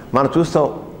 మనం చూస్తాం,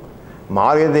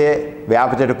 మామిడి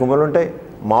వేప చెట్టు కొమ్మలు ఉంటాయి,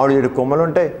 మామిడి చెట్టు కొమ్మలు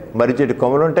ఉంటాయి, మర్రి చెట్టు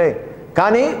కొమ్మలు ఉంటాయి.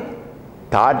 కానీ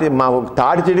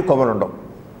తాటి చెట్టు కొమ్మలు ఉండవు,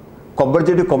 కొబ్బరి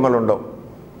చెట్టు కొమ్మలు ఉండవు.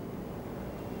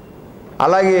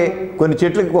 అలాగే కొన్ని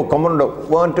చెట్లకి ఒక కొమ్మలు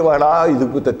ఉండవు, అంటే వాడు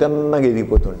ఎదిగిపోతాయి, తిన్నగా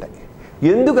ఎదిగిపోతుంటాయి.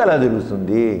 ఎందుకు అలా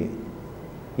జరుగుతుంది?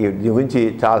 ఈ గురించి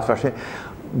చాలా స్పష్టం.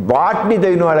 వాటిని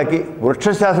తగిన వాళ్ళకి,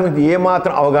 వృక్షశాస్త్రం గురించి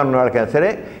ఏమాత్రం అవగాహన ఉన్న వాళ్ళకైనా సరే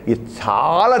ఇది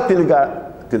చాలా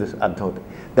తెలుసు అర్థమవుతుంది.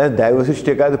 దాని దైవ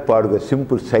సృష్టి కాదు, పాడుగా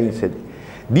సింపుల్ సైన్స్ అది.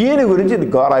 దీని గురించి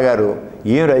గోరా గారు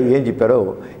ఏం చెప్పారో,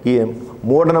 ఈ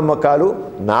మూఢనమ్మకాలు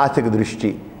నాస్తిక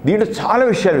దృష్టి, దీంట్లో చాలా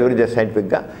విషయాలు వివరించారు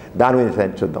సైంటిఫిక్గా. దాని గురించి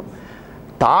సైన్స్ చూద్దాం.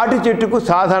 తాటి చెట్టుకు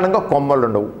సాధారణంగా కొమ్మలు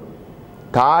ఉండవు.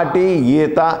 తాటి,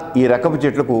 ఈత ఈ రకపు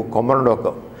చెట్లకు కొమ్మలు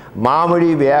ఉండవు. మామిడి,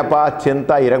 వేప,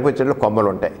 చింత ఈ రకపు చెట్లకు కొమ్మలు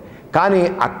ఉంటాయి. కానీ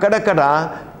అక్కడక్కడ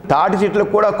తాటి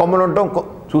చెట్లకు కూడా కొమ్మలు ఉంటాం,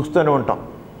 చూస్తూనే ఉంటాం.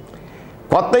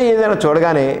 కొత్త ఏదైనా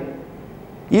చూడగానే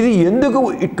ఇది ఎందుకు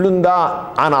ఇట్లుందా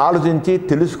అని ఆలోచించి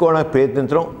తెలుసుకోవడానికి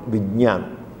ప్రయత్నించడం విజ్ఞానం.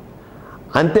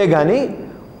 అంతేగాని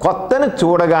కొత్తను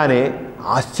చూడగానే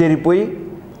ఆశ్చర్యపోయి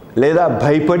లేదా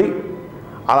భయపడి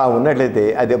అలా ఉన్నట్లయితే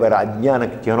అది మరి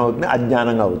అజ్ఞానకి చిహ్నం అవుతుంది,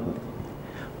 అజ్ఞానంగా అవుతుంది.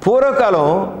 పూర్వకాలం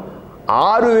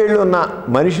 6 వేళ్ళు ఉన్న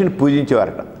మనిషిని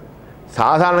పూజించేవారట.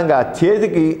 సాధారణంగా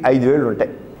చేతికి 5 వేళ్ళు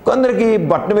ఉంటాయి. కొందరికి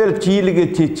బట్టన వేలు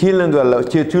చీలినందువల్ల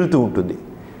చీలుతూ ఉంటుంది.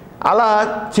 అలా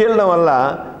చీలడం వల్ల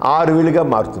 6 వేలుగా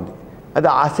మారుతుంది. అది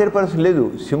ఆశ్చర్యపరచడం లేదు.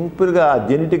 సింపుల్గా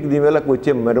జెనెటిక్ దీనివల్ల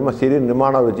వచ్చే శరీర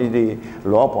నిర్మాణాలు వచ్చేది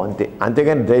లోపం అంతే.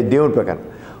 అంతేగాని దేవుడి ప్రకారం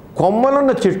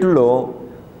కొమ్మలున్న చెట్టుల్లో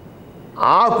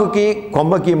ఆకుకి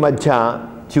కొమ్మకి మధ్య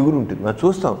చిగురు ఉంటుంది. మనం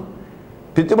చూస్తాం.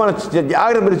 ప్రతి మనం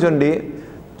జాగ్రత్త పరిచండి.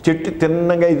 చెట్టు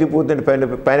తిన్నగా ఎదిగిపోతుంది,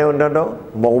 పైన ఉండటం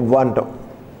మొవ్వ అంటాం.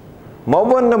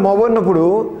 మొవ్వ ఉన్నప్పుడు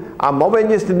ఆ మొవ్వ ఏం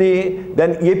చేస్తుంది,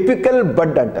 దాన్ని ఎపికల్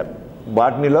బడ్ అంటారు.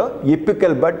 బాటనీలో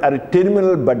ఎపికల్ బడ్ అది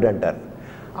టెర్మినల్ బడ్ అంటారు.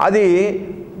 అది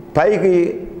పైకి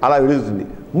అలా వెలుగుతుంది.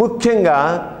 ముఖ్యంగా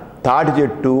తాటి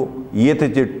చెట్టు, ఈత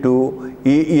చెట్టు,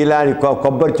 ఇలాంటి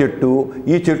కొబ్బరి చెట్టు,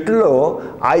 ఈ చెట్టులో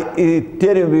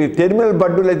టెర్మినల్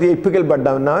బడ్డు లేదా ఎపికల్ బడ్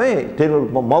అన్నామే టెర్మినల్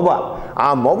మొవ్వ. ఆ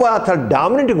మొవ్వ చాలా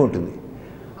డామినెంట్గా ఉంటుంది.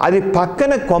 అది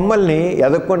పక్కన కొమ్మల్ని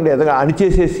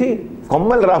అణిచేసేసి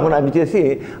కొమ్మలు రాకుండా అణిచేసి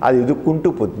అది ఎదుక్కుంటూ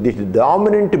పోతుంది.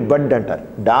 డామినెంట్ బడ్ అంటారు.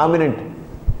 డామినెంట్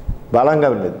బలంగా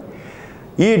ఉండేది.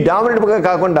 ఈ డామినెంట్గా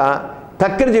కాకుండా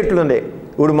తక్కిన చెట్లు ఉన్నాయి.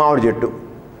 ఇప్పుడు మామిడి చెట్టు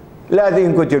లేకపోతే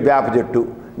ఇంకో చెట్టు, వేప చెట్టు,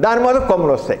 దాని మీద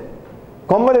కొమ్మలు వస్తాయి.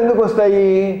 కొమ్మలు ఎందుకు వస్తాయి?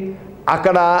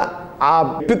 అక్కడ ఆ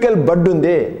ఎపికల్ బడ్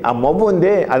ఉందే, ఆ మొవ్వ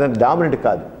ఉందే, అదంత డామినెంట్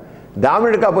కాదు.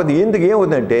 డామినెంట్ కాకపోతే ఎందుకు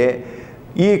ఏమవుతుందంటే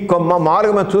ఈ కొమ్మ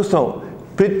మామూలుగా మనం చూస్తాం.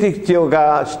 ప్రతి ఒక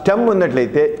స్టెమ్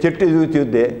ఉన్నట్లయితే చెట్టు ఎదుగు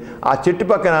చూస్తే ఆ చెట్టు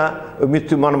పక్కన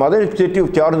మన మొదటి చెట్టు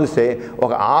చివరి చూస్తే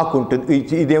ఒక ఆకు ఉంటుంది.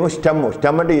 ఇదేమో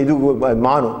స్టెమ్ అంటే ఎదుగు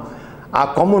మాను. ఆ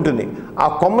కొమ్మ ఉంటుంది. ఆ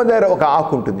కొమ్మ దగ్గర ఒక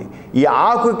ఆకు ఉంటుంది. ఈ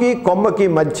ఆకుకి కొమ్మకి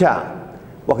మధ్య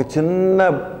ఒక చిన్న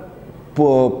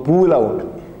పువ్వులా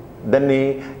ఉంటుంది. దాన్ని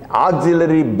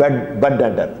ఆక్సిలరీ బడ్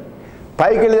అంటారు.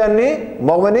 పైకి వెళ్ళి దాన్ని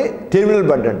మొవ్వని టెర్మినల్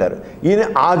బడ్ అంటారు. ఈయన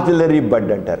ఆక్సిలరీ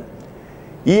బడ్ అంటారు.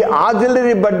 ఈ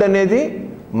ఆక్సిలరీ బడ్ అనేది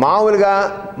మామూలుగా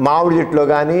మామిడి చెట్లో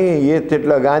కానీ ఏ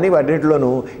చెట్లో కానీ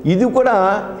వాటిలోనూ ఇది కూడా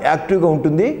యాక్టివ్గా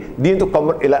ఉంటుంది. దీంతో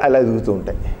కొమ్మ ఇలా ఎదుగుతూ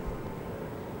ఉంటాయి.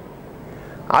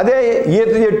 అదే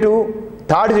ఈత చెట్టు,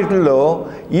 తాడి చెట్టుల్లో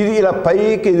ఇది ఇలా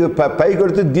పైకి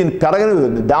కొడుతూ దీన్ని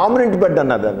పెరగని డామినెంట్ బడ్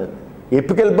అన్నారు. దాన్ని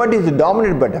ఎపికల్ బడ్ ఇది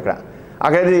డామినెంట్ బడ్. అక్కడ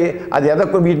అది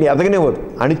వీటిని ఎదగనివ్వదు,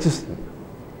 అణిచిస్తుంది.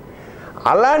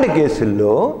 అలాంటి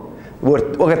కేసుల్లో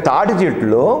ఒక తాటి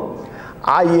చెట్టులో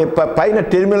ఆ పైన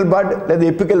టెర్మినల్ బడ్ లేదా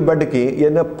ఎపికల్ బడ్కి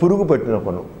ఏదైనా పురుగు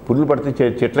పట్టినప్పుడు, పురుగు పడితే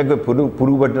చెట్లకు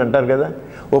పురుగు పట్టిన అంటారు కదా,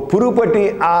 ఓ పురుగు పట్టి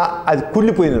అది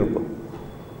కుళ్ళిపోయింది అనుకో.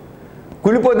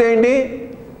 కుళ్ళిపోతే ఏంటి,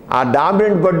 ఆ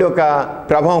డామినెంట్ బడ్ యొక్క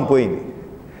ప్రభావం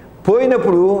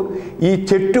పోయినప్పుడు ఈ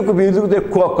చెట్టుకు ఎదుగుతే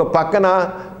పక్కన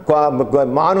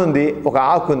మానుంది, ఒక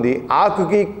ఆకు ఉంది.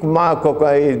 ఆకుకి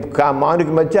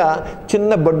మానుకి మధ్య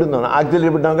చిన్న బడ్డు ఉంది,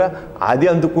 ఆక్సిలరీ బడ్, అది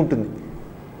అందుకుంటుంది.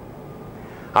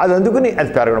 అది అందుకుని అది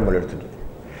పెరగడం మొదలెడుతుంది.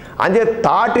 అంటే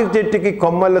తాటి చెట్టుకి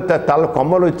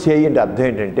కొమ్మలు వచ్చేయి అంటే అర్థం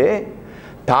ఏంటంటే,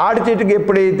 తాటి చెట్టుకి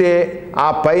ఎప్పుడైతే ఆ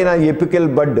పైన ఎపికల్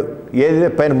బడ్ ఏదైతే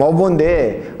పైన మొవ్వ ఉందే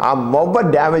ఆ మొవ్వ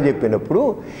డ్యామేజ్ అయిపోయినప్పుడు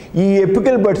ఈ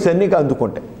ఎపికల్ బడ్స్ అన్నీ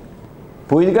అందుకుంటాయి.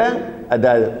 పోయిందిగా, అది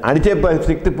అణిచే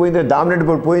శక్తి పోయింది, డామినెంట్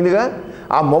బడ్ పోయిందిగా.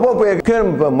 ఆ మొవ్వ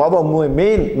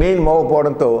మెయిన్ మొవ్వ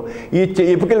పోవడంతో ఈ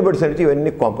ఎపికల్ బడ్స్ అంటే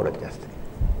ఇవన్నీ కొమ్మలు వచ్చేస్తాయి.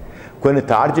 కొన్ని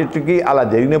తాడి చెట్టుకి అలా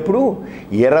జరిగినప్పుడు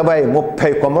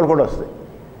 20-30 కొమ్మలు కూడా వస్తాయి.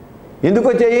 ఎందుకు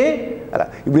వచ్చాయి అలా?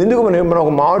 ఇప్పుడు ఎందుకు మనం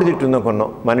ఒక మామిడి చెట్టు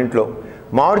ఉందనుకున్నాం మన ఇంట్లో.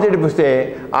 మామిడి చెట్టు పుస్తే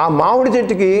ఆ మామిడి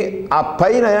చెట్టుకి ఆ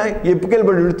పైన ఎపికల్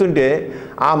బడ్ విడుతుంటే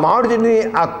ఆ మామిడి చెట్టుని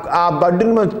ఆ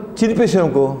బడ్డుని మనం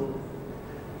చిరిపేసామనుకో,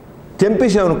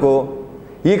 తెంపేసామనుకో,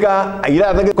 ఇక ఇలా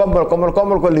దగ్గర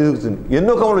కొమ్మలు ఎదుగుతుంది.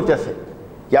 ఎన్నో కొమ్మలు వచ్చేస్తాయి.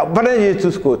 ఎవరైనా చేసి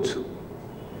చూసుకోవచ్చు.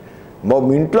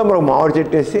 ఇంట్లో మనం మామిడి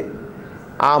చెట్టు వేసి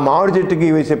ఆ మామిడి చెట్టుకి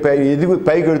వేసే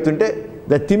పైకి వెళుతుంటే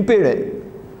దాన్ని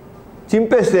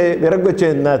చింపేస్తే విరగొచ్చే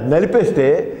నలిపేస్తే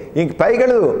ఇంక పైకి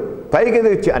ఎదుగు.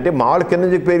 అంటే మామిడి కింద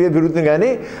చెప్పి పెరుగుతుంది కానీ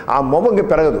ఆ మొవ్వ ఇంక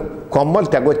పెరగదు, కొమ్మలు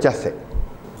తెగొచ్చేస్తాయి.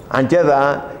 అంచేత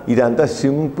ఇదంతా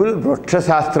సింపుల్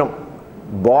వృక్షశాస్త్రం,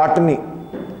 బాటనీ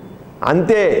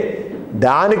అంతే.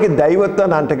 దానికి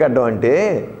దైవత్వాన్ని అంటగడ్డం అంటే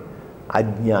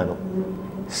అజ్ఞానం.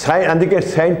 అందుకే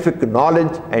scientific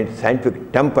knowledge and scientific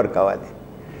temper కావాలి.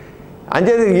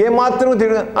 అంచేది ఏమాత్రం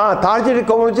తాడి చెట్టు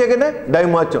కొమ్మలు వచ్చాయి కదా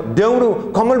దైవమాత్యం, దేవుడు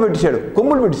కొమ్మలు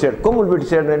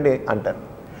పెట్టేశాడు అండి అంటారు.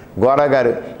 గోరా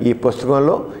గారు ఈ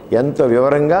పుస్తకంలో ఎంతో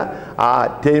వివరంగా ఆ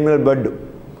టెర్మినల్ బడ్,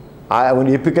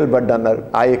 ఎపికల్ బడ్ అన్నారు.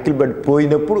 ఆ ఎపికల్ బడ్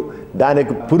పోయినప్పుడు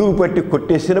దానికి పురుగు పట్టి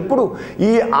కొట్టేసినప్పుడు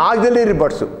ఈ ఆక్సిలరీ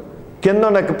బడ్స్ కింద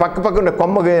ఉన్న పక్క ఉన్న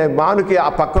కొమ్మకి మానుకి ఆ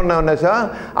పక్కన ఉన్న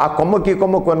ఆ కొమ్మకి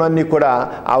కొన్నన్నీ కూడా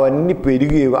అవన్నీ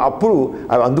పెరిగి అప్పుడు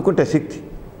అవి అందుకుంటే శక్తి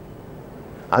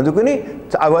అందుకుని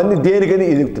అవన్నీ దేనికని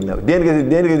ఎదుగుతున్నాయి.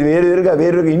 దేనికి వేరువేరుగా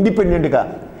ఇండిపెండెంట్గా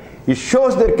it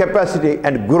shows there capacity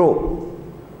and grow.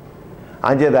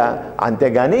 అంచేత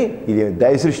అంతేగాని ఇది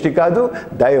దైవ సృష్టి కాదు,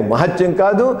 దైవ మహత్యం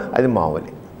కాదు, అది మామూలు.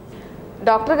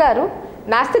 డాక్టర్ గారు,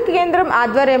 నాస్తిక కేంద్రం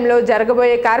ఆధ్వర్యంలో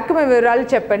జరగబోయే కార్యక్రమ వివరాలు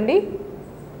చెప్పండి.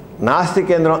 నాస్తిక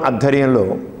కేంద్రం ఆధ్వర్యంలో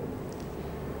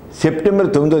సెప్టెంబర్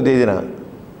 9వ తేదీన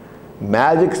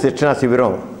మ్యాజిక్ శిక్షణా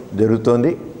శిబిరం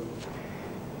జరుగుతోంది.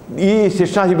 ఈ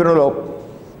శిక్షణా శిబిరంలో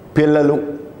పిల్లలు,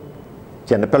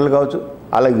 చిన్నపిల్లలు కావచ్చు,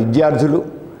 అలాగే విద్యార్థులు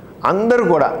అందరూ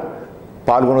కూడా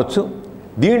పాల్గొనవచ్చు.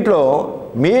 దీంట్లో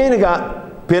మెయిన్గా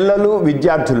పిల్లలు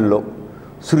విద్యార్థుల్లో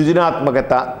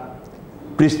సృజనాత్మకత,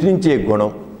 ప్రశ్నించే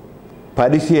గుణం,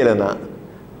 పరిశీలన,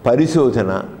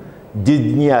 పరిశోధన,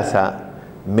 జిజ్ఞాస,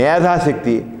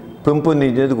 మేధాశక్తి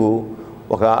పెంపొందించేందుకు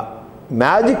ఒక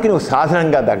మ్యాజిక్ని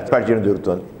సాధనంగా ఏర్పాటు చేయడం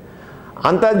జరుగుతుంది.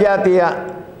 అంతర్జాతీయ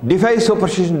డిఫై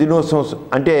సూపర్స్టిషన్ దినోత్సవం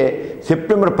అంటే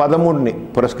సెప్టెంబర్ 13ని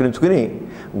పురస్కరించుకుని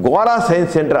గోరా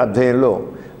సైన్స్ సెంటర్ ఆధ్వర్యంలో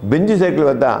బెంజి సర్కిల్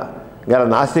వద్ద గల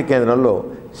నాస్తిక కేంద్రంలో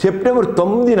సెప్టెంబర్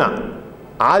 9న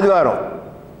ఆదివారం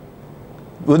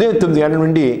ఉదయం 9 గంటల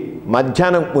నుండి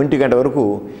మధ్యాహ్నం 1 గంట వరకు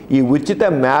ఈ ఉచిత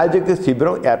మ్యాజిక్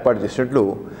శిబిరం ఏర్పాటు చేసినట్లు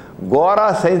Gora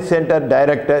science centre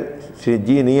director Shri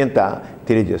G నియంత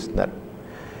తెలియజేస్తున్నారు.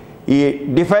 ఈ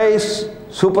డిఫైస్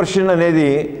సూపర్స్టిషన్ అనేది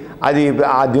అది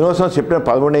ఆ దినోత్సవం సెప్టెంబర్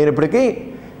 11 అయినప్పటికీ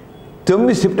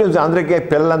 9 సెప్టెంబర్ అందరికీ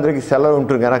పిల్లలందరికీ సెలవు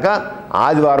ఉంటుంది కనుక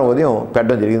ఆదివారం ఉదయం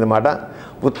పెట్టడం జరిగిందన్నమాట.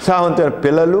 ఉత్సాహవంతమైన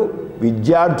పిల్లలు,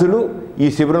 విద్యార్థులు ఈ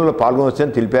శిబిరంలో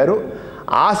పాల్గొనవచ్చని తెలిపారు.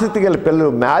 ఆసక్తి గల పిల్లలు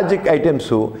మ్యాజిక్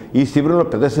ఐటమ్స్ ఈ శిబిరంలో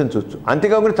ప్రదర్శించవచ్చు.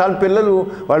 అంతేకాకుండా చాలా పిల్లలు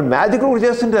వాళ్ళు మ్యాజిక్ కూడా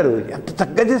చేస్తుంటారు. ఎంత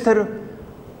చక్కగా చేస్తారు,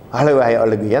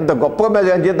 వాళ్ళకి ఎంత గొప్పగా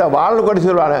మ్యాజిక్ అని చేత వాళ్ళని కూడా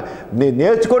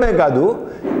నేర్చుకోవడమే కాదు,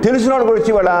 తెలిసిన వాళ్ళు కూడా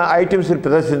వచ్చి వాళ్ళ ఐటమ్స్ని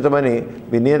ప్రదర్శించమని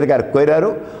నియంత గారు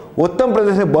కోరారు. ఉత్తమ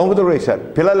ప్రదర్శన బహుమతులు కూడా ఇస్తారు.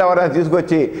 పిల్లలు ఎవరైనా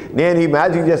తీసుకొచ్చి నేను ఈ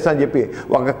మ్యాజిక్ చేస్తానని చెప్పి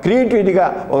ఒక క్రియేటివిటీగా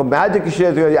ఒక మ్యాజిక్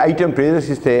ఐటెం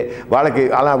ప్రదర్శిస్తే వాళ్ళకి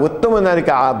అలా ఉత్తమ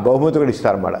దానికి ఆ బహుమతి కూడా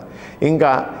ఇస్తారన్నమాట.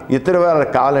 ఇంకా ఇతర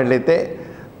వాళ్ళకి కావాలన్నట్లయితే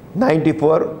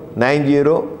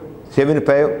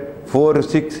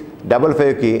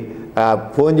 9490754655కి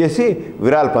ఫోన్ చేసి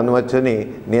వివరాలు పొందవచ్చని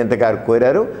నియంత గారు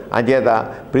కోరారు. అంచేత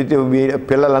ప్రతి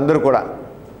పిల్లలందరూ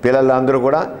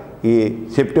కూడా ఈ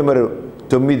సెప్టెంబర్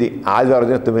 9 ఆదివారం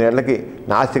 9 గంటలకి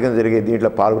నాస్తికం జరిగే దీంట్లో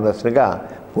పాల్గొనాల్సిందిగా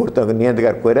కోరుతాను. నియంత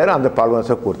గారు కోరారు, అందరూ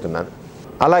పాల్గొనాల్సిన కోరుతున్నాను.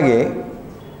 అలాగే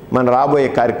మన రాబోయే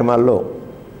కార్యక్రమాల్లో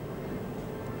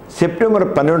సెప్టెంబర్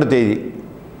 12వ తేదీ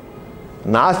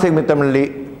నాస్తిక మిత్రమండలి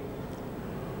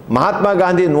మహాత్మా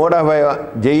గాంధీ 150వ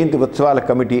జయంతి ఉత్సవాల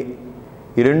కమిటీ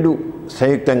ఈ రెండు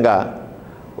సంయుక్తంగా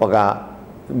ఒక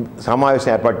సమావేశం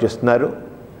ఏర్పాటు చేస్తున్నారు.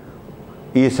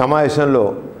 ఈ సమావేశంలో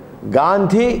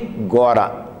గాంధీ గోరా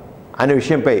అనే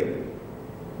విషయంపై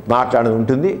మాట్లాడడం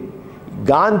ఉంటుంది.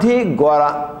 గాంధీ గోరా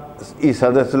ఈ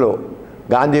సదస్సులో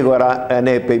గాంధీ గోరా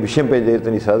అనే విషయంపై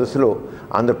జరుగుతున్న ఈ సదస్సులో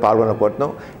అందరూ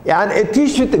పాల్గొనకపోతున్నాం. యాన్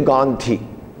ఎథీస్ట్ విత్ గాంధీ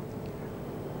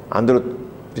అందరూ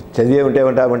చదివే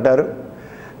ఉంటారు.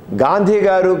 గాంధీ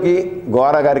గారికి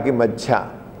గోరా గారికి మధ్య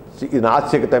ఈ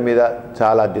నాస్తికత మీద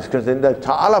చాలా డిస్కషన్,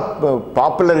 చాలా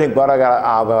పాపులర్ గోరా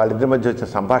వాళ్ళిద్దరి మధ్య వచ్చిన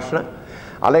సంభాషణ.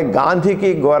 అలాగే గాంధీకి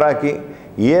గోరాకి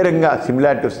ఏ రకంగా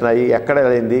సిమిలారిటీ వస్తున్నాయి, ఎక్కడ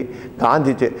అయింది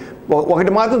గాంధీ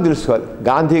ఒకటి మాత్రం తెలుసుకోవాలి.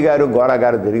 గాంధీ గారు గోరా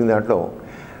గారు జరిగిన దాంట్లో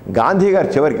గాంధీ గారు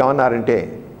చివరికి ఏమన్నారంటే,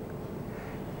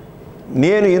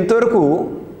 నేను ఇంతవరకు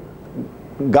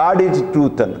గాడ్ ఈజ్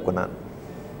ట్రూత్ అనుకున్నాను,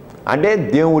 అంటే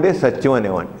దేవుడే సత్యం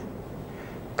అనేవాడిని.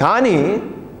 కానీ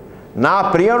నా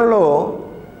ప్రయాణంలో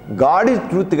గాడ్ ఈజ్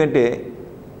ట్రూత్ కంటే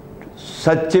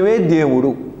సత్యమే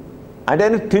దేవుడు అంటే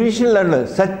ట్రెడిషనల్ అంటే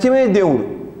సత్యమే దేవుడు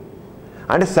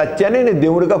అంటే సత్యాన్ని నేను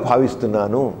దేవుడిగా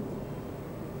భావిస్తున్నాను,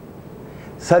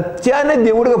 సత్యాన్ని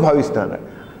దేవుడిగా భావిస్తున్నాను.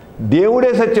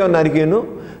 దేవుడే సత్యం అన్నాను,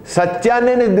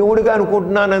 సత్యాన్ని నేను దేవుడిగా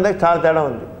అనుకుంటున్నాను అనేది చాలా తేడా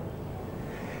ఉంది.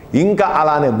 ఇంకా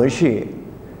అలానే మనిషి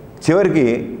చివరికి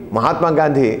మహాత్మా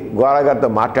గాంధీ గోరా గారితో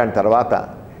మాట్లాడిన తర్వాత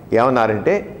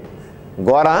ఏమన్నారంటే,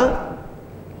 గోరా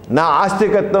నా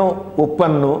ఆస్తికత్వం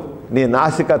ఉప్పన్ను, నీ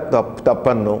నాస్తికత్వం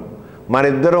తప్పన్ను,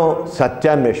 మనిద్దరం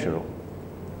సత్యాన్వేషణలో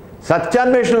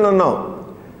ఉన్నాం,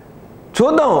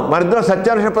 చూద్దాం మనిద్దరం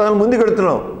సత్యాన్వేషణ పదాలు ముందుకు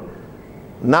వెళుతున్నాం.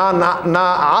 నా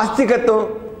ఆస్తికత్వం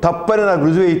తప్పని నాకు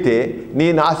రుజువు అయితే నీ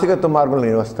నాస్తికత్వం మార్గంలో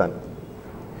నేను వస్తాను,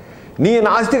 నీ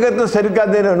నాస్తికత్వం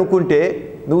సరికాదని అనుకుంటే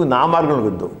నువ్వు నా మార్గంలో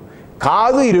వద్దు,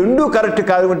 కాదు ఈ రెండూ కరెక్ట్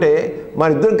కాదు అంటే మన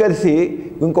ఇద్దరం కలిసి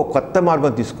ఇంకో కొత్త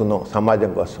మార్గం తీసుకుందాం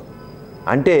సమాజం కోసం.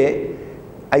 అంటే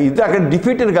ఇది అక్కడ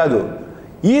డిఫీట్ అని కాదు.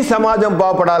 ఈ సమాజం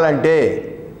బాగుపడాలంటే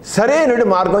సరైన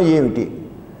మార్గం ఏమిటి?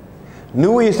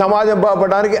 నువ్వు ఈ సమాజం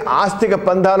బాగుపడడానికి ఆస్తిక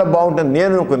పందాలు బాగుంటుంది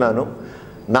నేను అనుకున్నాను,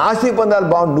 నాస్తిక పందాలు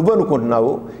బాగుంటుంది నువ్వు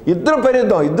అనుకుంటున్నావు. ఇద్దరం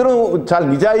పరిద్దాం, ఇద్దరం చాలా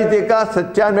నిజాయితీగా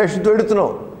సత్యాన్వేషణతో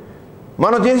ఎడుతున్నాం.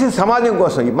 మనం చేసే సమాజం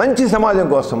కోసం, ఈ మంచి సమాజం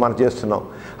కోసం మనం చేస్తున్నాం.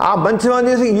 ఆ మంచి సమాజం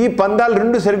చేసి ఈ పందాలు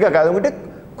రెండు సరిగ్గా కాదు అంటే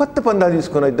కొత్త పందాలు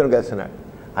తీసుకున్నాం ఇద్దరం కలిసినాడు.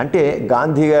 అంటే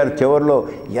గాంధీ గారు చివరిలో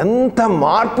ఎంత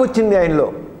మార్పు వచ్చింది ఆయనలో.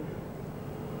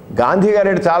 గాంధీ గారు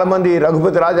అంటే చాలామంది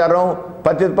రఘుపతి రాజారాం,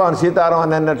 పతితపావన్ సీతారాం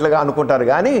అని అన్నట్లుగా అనుకుంటారు,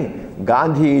 కానీ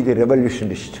గాంధీ ఈజ్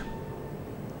రెవల్యూషనిస్ట్.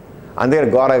 అందుకని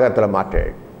గౌరవగతలో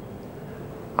మాట్లాడాడు.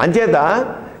 అంచేత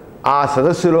ఆ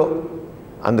సదస్సులో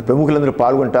ప్రముఖులందరూ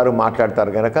పాల్గొంటారు,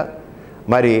 మాట్లాడతారు కనుక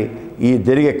మరి ఈ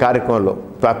జరిగే కార్యక్రమంలో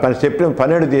సెప్టెంబర్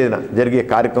 12వ తేదీన జరిగే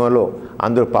కార్యక్రమంలో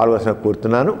అందరూ పాల్గొన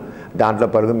కోరుతున్నాను. దాంట్లో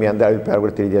పాల్గొని మీ అందరి అభిప్రాయాలు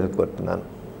కూడా తెలియజేయాలని కోరుతున్నాను.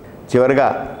 చివరిగా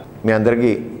మీ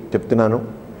అందరికీ చెప్తున్నాను,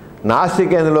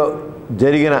 నాస్తికేంద్రలో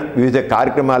జరిగిన వివిధ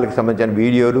కార్యక్రమాలకు సంబంధించిన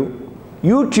వీడియోలు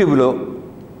యూట్యూబ్లో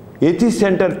ఎథిస్ట్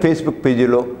సెంటర్ ఫేస్బుక్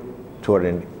పేజీలో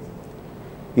చూడండి.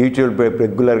 యూట్యూబ్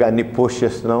రెగ్యులర్గా అన్నీ పోస్ట్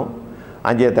చేస్తున్నాం.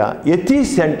 అంచేత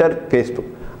ఎథిస్ట్ సెంటర్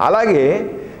ఫేస్బుక్, అలాగే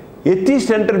ఎథిస్ట్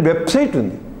సెంటర్ వెబ్సైట్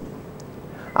ఉంది.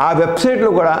 ఆ వెబ్సైట్లో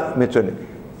కూడా మీరు చూడండి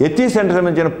ఎథిస్ట్ సెంటర్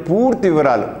సంబంధించిన పూర్తి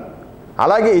వివరాలు,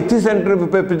 అలాగే ఎథిస్ట్ సెంటర్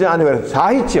అనే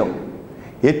సాహిత్యం,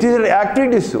 ఎథిస్ట్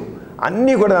యాక్టివిటీస్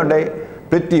అన్నీ కూడా ఉంటాయి.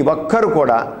 ప్రతి ఒక్కరు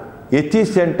కూడా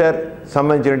ఎథిస్ట్ సెంటర్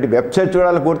సంబంధించినటువంటి వెబ్సైట్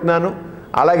చూడాలని కోరుతున్నాను.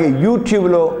 అలాగే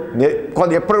యూట్యూబ్లో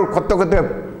ఎప్పుడు కొత్త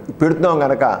పెడుతున్నాం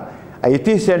కనుక ఆ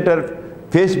ఎథిస్ట్ సెంటర్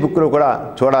ఫేస్బుక్లో కూడా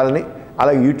చూడాలని,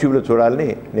 అలాగే యూట్యూబ్లో చూడాలని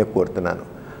నేను కోరుతున్నాను.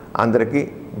 అందరికీ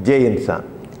జై ఇన్సాన్.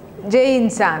 జై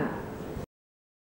ఇన్సాన్.